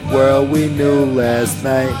the world we knew last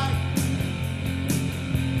night?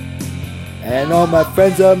 And all my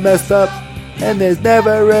friends are messed up, and there's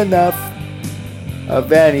never enough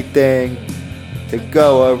of anything to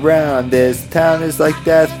go around. This town is like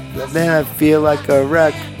death, and then I feel like a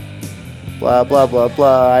wreck. Blah, blah, blah,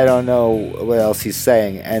 blah. I don't know what else he's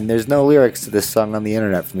saying. And there's no lyrics to this song on the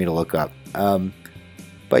internet for me to look up.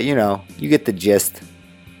 But, you know, you get the gist.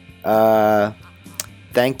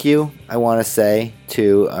 Thank you, I want to say,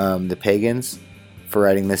 to the Pagans for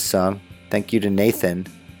writing this song. Thank you to Nathan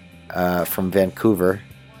from Vancouver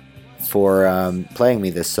for playing me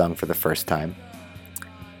this song for the first time.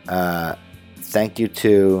 Thank you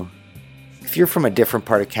to... If you're from a different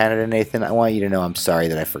part of Canada, Nathan, I want you to know I'm sorry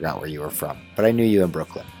that I forgot where you were from. But I knew you in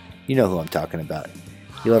Brooklyn. You know who I'm talking about.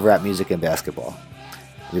 You love rap music and basketball.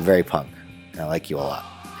 You're very punk. And I like you a lot.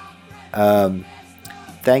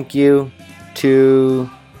 Thank you to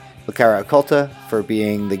La Cara Occulta for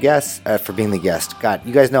being the guest. God,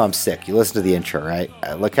 you guys know I'm sick. You listen to the intro, right?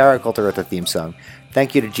 La Cara Occulta wrote the theme song.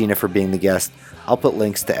 Thank you to Gina for being the guest. I'll put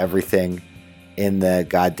links to everything in the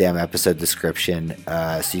goddamn episode description,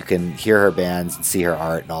 so you can hear her bands and see her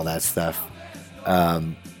art and all that stuff.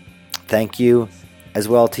 Thank you as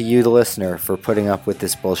well to you, the listener, for putting up with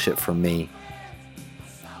this bullshit from me.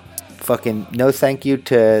 Fucking no thank you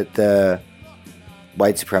to the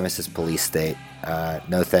white supremacist police state.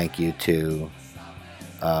 No thank you to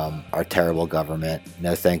our terrible government.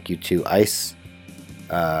 No thank you to ICE.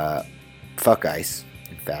 Fuck ICE,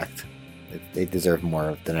 in fact. They deserve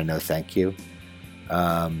more than a no thank you.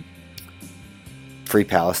 Free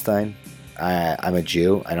Palestine. I'm a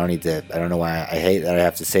Jew. I don't know why I hate that I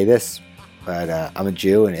have to say this, but I'm a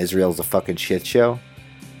Jew and Israel's a fucking shit show.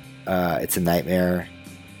 It's a nightmare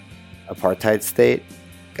apartheid state.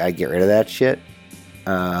 Gotta get rid of that shit.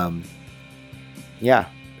 We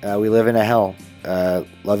live in a hell.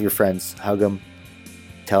 Love your friends. Hug them.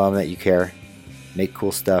 Tell them that you care. Make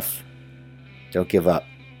cool stuff. Don't give up.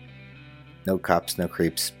 No cops, no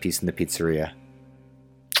creeps. Peace in the pizzeria.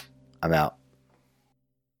 I'm out.